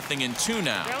target. 0-2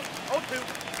 now. Down, 0-2.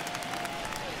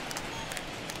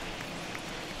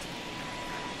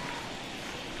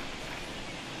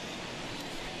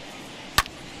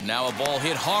 Now a ball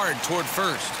hit hard toward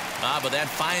first. But that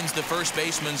finds the first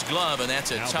baseman's glove, and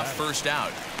that's a tough first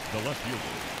out. The left fielder,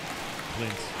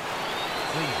 Clint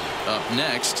Frazier. Up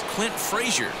next, Clint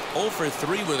Frazier. 0 for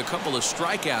 3 with a couple of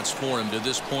strikeouts for him to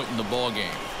this point in the ballgame.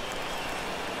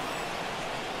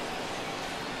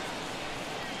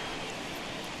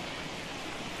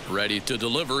 Ready to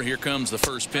deliver. Here comes the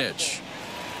first pitch.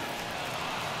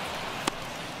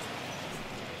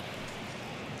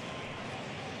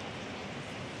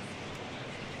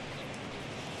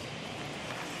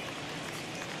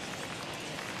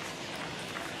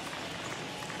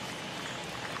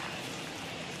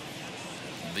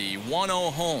 The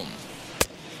 1-0 home.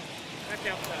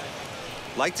 Back outside.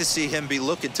 Like to see him be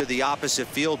looking to the opposite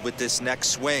field with this next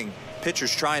swing.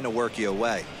 Pitcher's trying to work you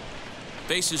away.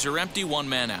 Bases are empty. 1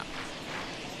 man out.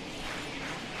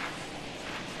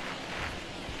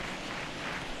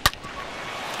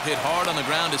 Hit hard on the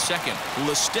ground to second.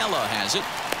 LaStella has it,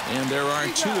 and there are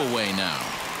 2 away now.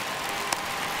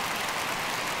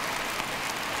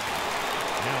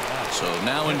 So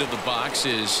now into the box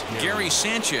is Gary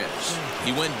Sanchez.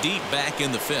 He went deep back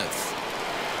in the 5th.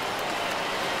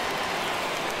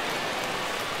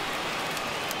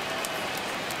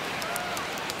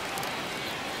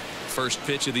 First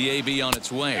pitch of the AB on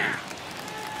its way.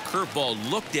 Curveball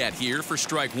looked at here for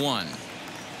strike 1.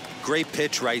 Great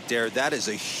pitch right there. That is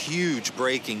a huge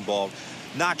breaking ball.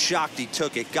 Not shocked he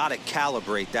took it. Got to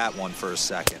calibrate that one for a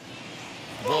second.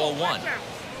 Ball 1.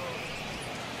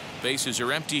 Bases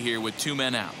are empty here with 2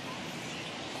 men out.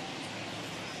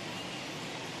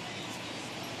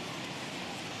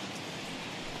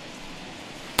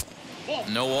 Ball.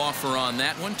 No offer on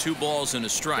that one. 2 balls and a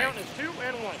strike. Count is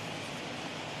 2-1.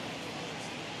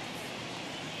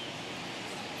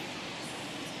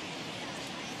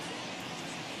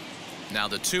 Now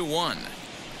the 2-1.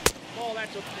 Ball,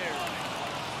 that's up there.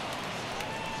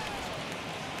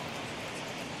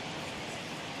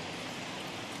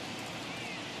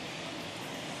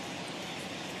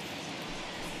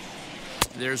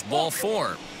 There's ball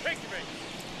 4. Take your base.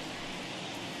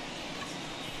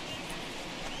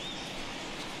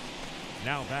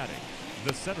 Now batting,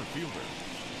 the center fielder,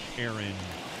 Aaron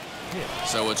Hicks.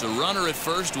 So it's a runner at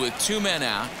first with 2 men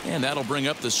out, and that'll bring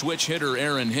up the switch hitter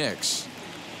Aaron Hicks.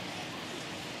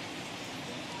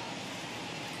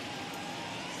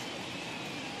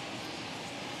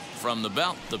 From the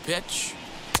belt, the pitch.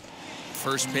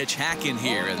 First pitch hack in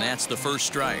here, and that's the first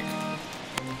strike.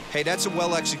 Hey, that's a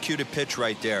well-executed pitch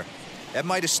right there. That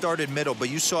might have started middle, but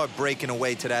you saw it breaking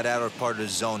away to that outer part of the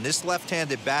zone. This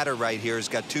left-handed batter right here has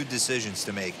got 2 decisions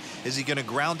to make. Is he going to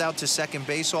ground out to second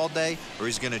base all day, or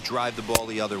is he going to drive the ball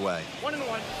the other way?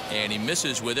 1-1. And he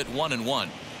misses with it. 1-1.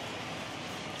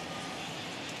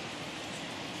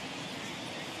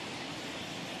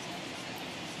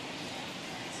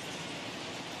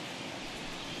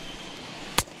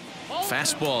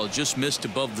 Fastball just missed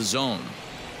above the zone.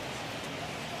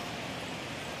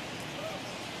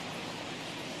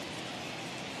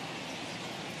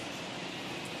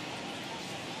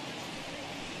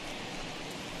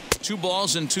 Two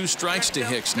balls and 2 strikes to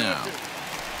Hicks now.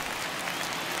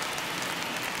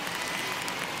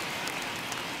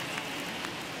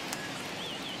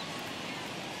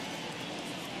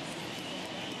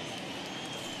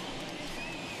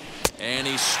 And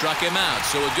he struck him out.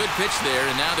 So a good pitch there,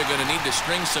 and now they're going to need to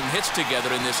string some hits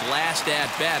together in this last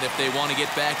at-bat if they want to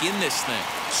get back in this thing.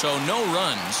 So no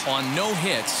runs on no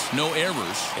hits, no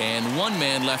errors, and 1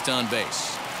 man left on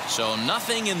base. So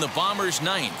nothing in the Bombers'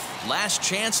 9th. Last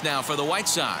chance now for the White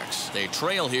Sox. They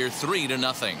trail here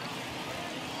 3-0.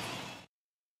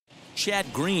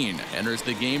 Chad Green enters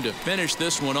the game to finish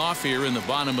this one off here in the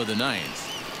bottom of the 9th.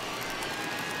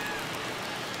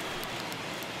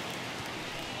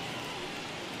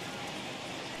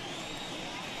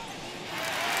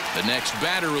 The next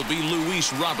batter will be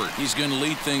Luis Robert. He's going to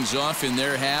lead things off in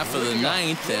their half of the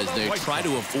 9th as they try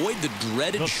to avoid the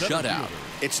dreaded shutout.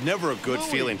 It's never a good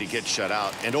feeling to get shut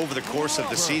out, and over the course of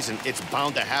the season, it's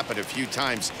bound to happen a few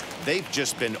times. They've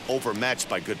just been overmatched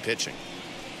by good pitching.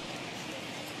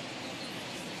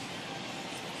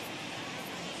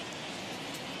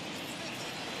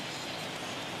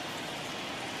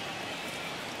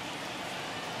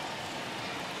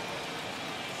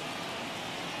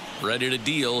 Ready to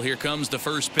deal. Here comes the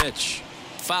first pitch.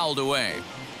 Fouled away.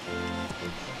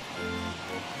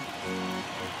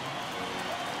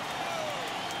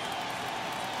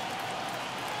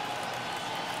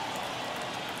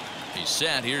 He's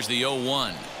set. Here's the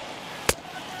 0-1.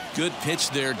 Good pitch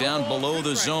there down below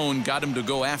the zone. Got him to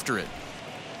go after it.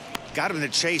 Got him to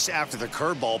chase after the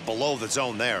curveball below the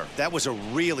zone there. That was a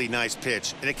really nice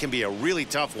pitch, and it can be a really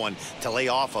tough one to lay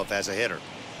off of as a hitter.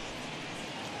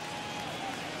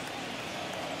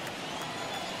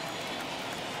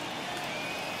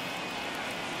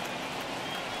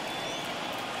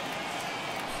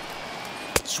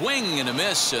 Swing and a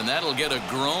miss, and that'll get a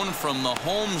groan from the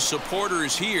home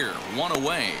supporters here. 1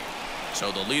 away.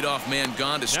 So the leadoff man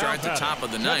gone to start the top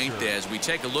of the 9th as we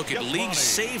take a look at league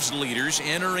saves leaders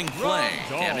entering play.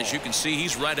 And as you can see,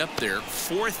 he's right up there,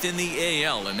 4th in the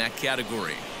AL in that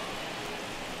category.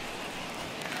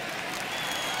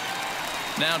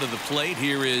 Now to the plate,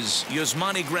 here is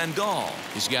Yasmani Grandal.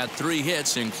 He's got 3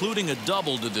 hits, including a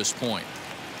double to this point.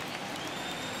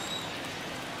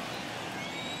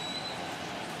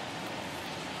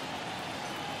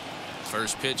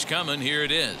 First pitch coming. Here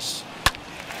it is.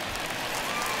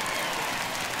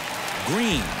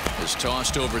 Green has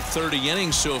tossed over 30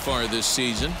 innings so far this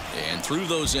season, and through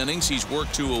those innings he's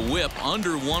worked to a whip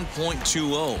under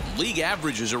 1.20. League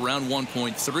average is around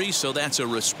 1.3, so that's a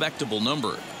respectable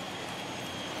number.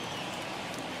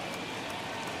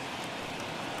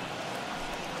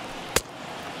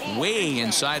 Way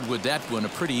inside with that one. A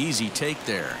pretty easy take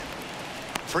there.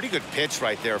 Pretty good pitch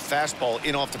right there. Fastball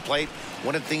in off the plate.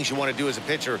 One of the things you want to do as a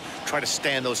pitcher, try to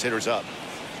stand those hitters up.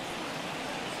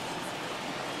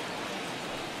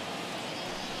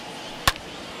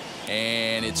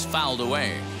 And it's fouled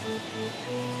away.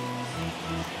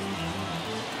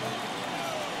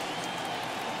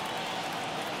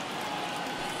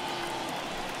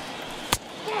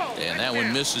 And that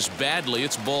one misses badly.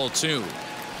 It's ball 2.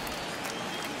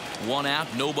 1 out,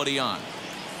 nobody on.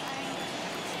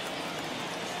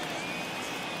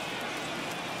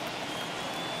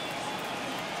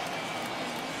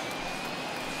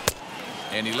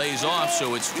 And he lays off,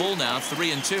 so it's full now,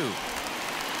 3-2.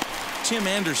 Tim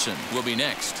Anderson will be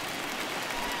next.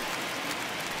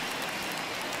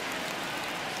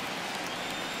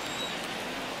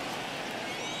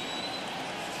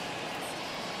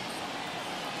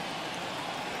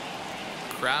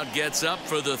 Crowd gets up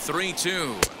for the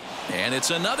 3-2. And it's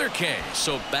another K.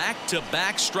 So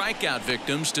back-to-back strikeout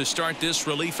victims to start this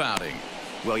relief outing.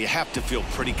 Well, you have to feel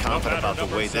pretty confident about the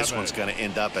way this one's going to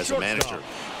end up as a manager.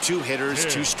 2 hitters,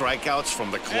 2 strikeouts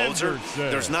from the closer.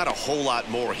 There's not a whole lot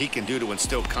more he can do to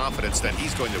instill confidence that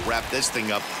he's going to wrap this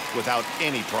thing up without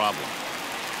any problem.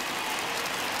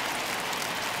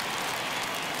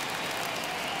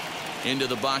 Into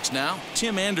the box now,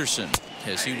 Tim Anderson,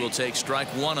 as he will take strike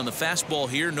 1 on the fastball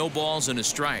here. No balls and a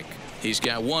strike. He's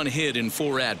got 1 hit in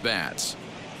 4 at-bats.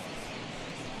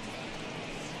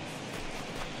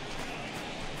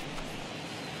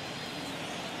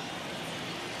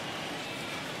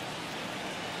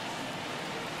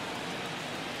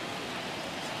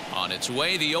 On its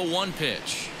way, the 0-1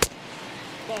 pitch.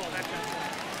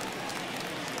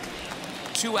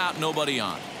 2 out, nobody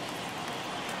on.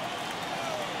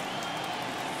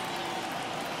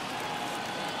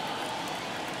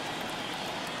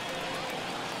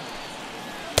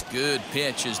 Good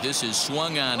pitch as this is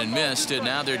swung on and missed, and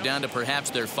now they're down to perhaps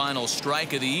their final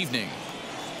strike of the evening.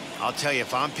 I'll tell you,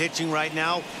 if I'm pitching right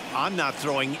now, I'm not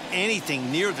throwing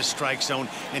anything near the strike zone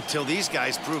until these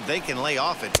guys prove they can lay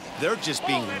off it. They're just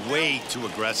being way too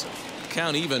aggressive.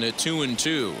 Count even at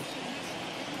 2-2.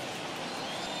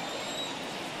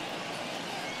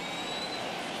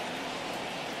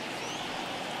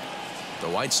 The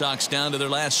White Sox down to their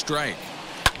last strike.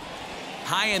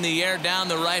 High in the air down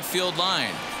the right field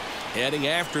line. Heading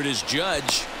after it is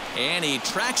Judge, and he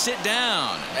tracks it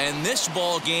down, and this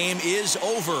ball game is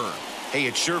over. Hey,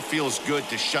 it sure feels good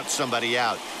to shut somebody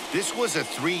out. This was a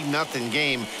 3-0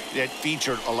 game that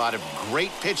featured a lot of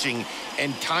great pitching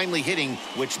and timely hitting,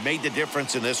 which made the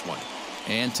difference in this one.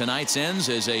 And tonight's ends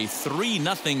as a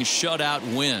 3-0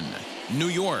 shutout win. New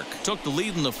York took the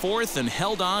lead in the 4th and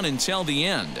held on until the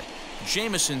end.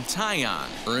 Jamison Taillon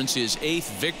earns his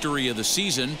 8th victory of the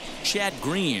season. Chad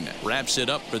Green wraps it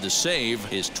up for the save,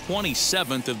 his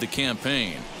 27th of the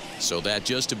campaign. So that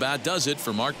just about does it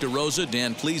for Mark DeRosa,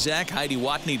 Dan Plesac, Heidi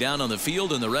Watney down on the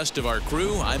field, and the rest of our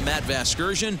crew. I'm Matt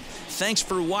Vasgersian. Thanks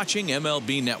for watching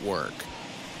MLB Network.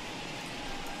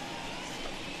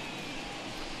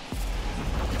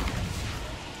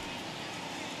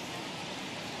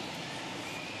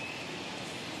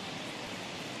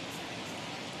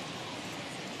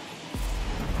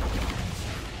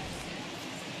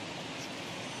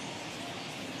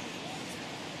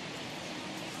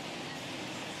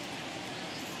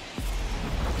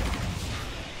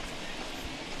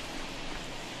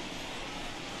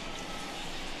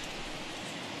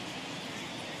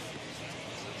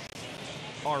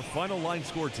 Our final line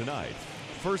score tonight.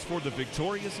 First for the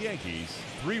victorious Yankees,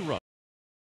 3 runs.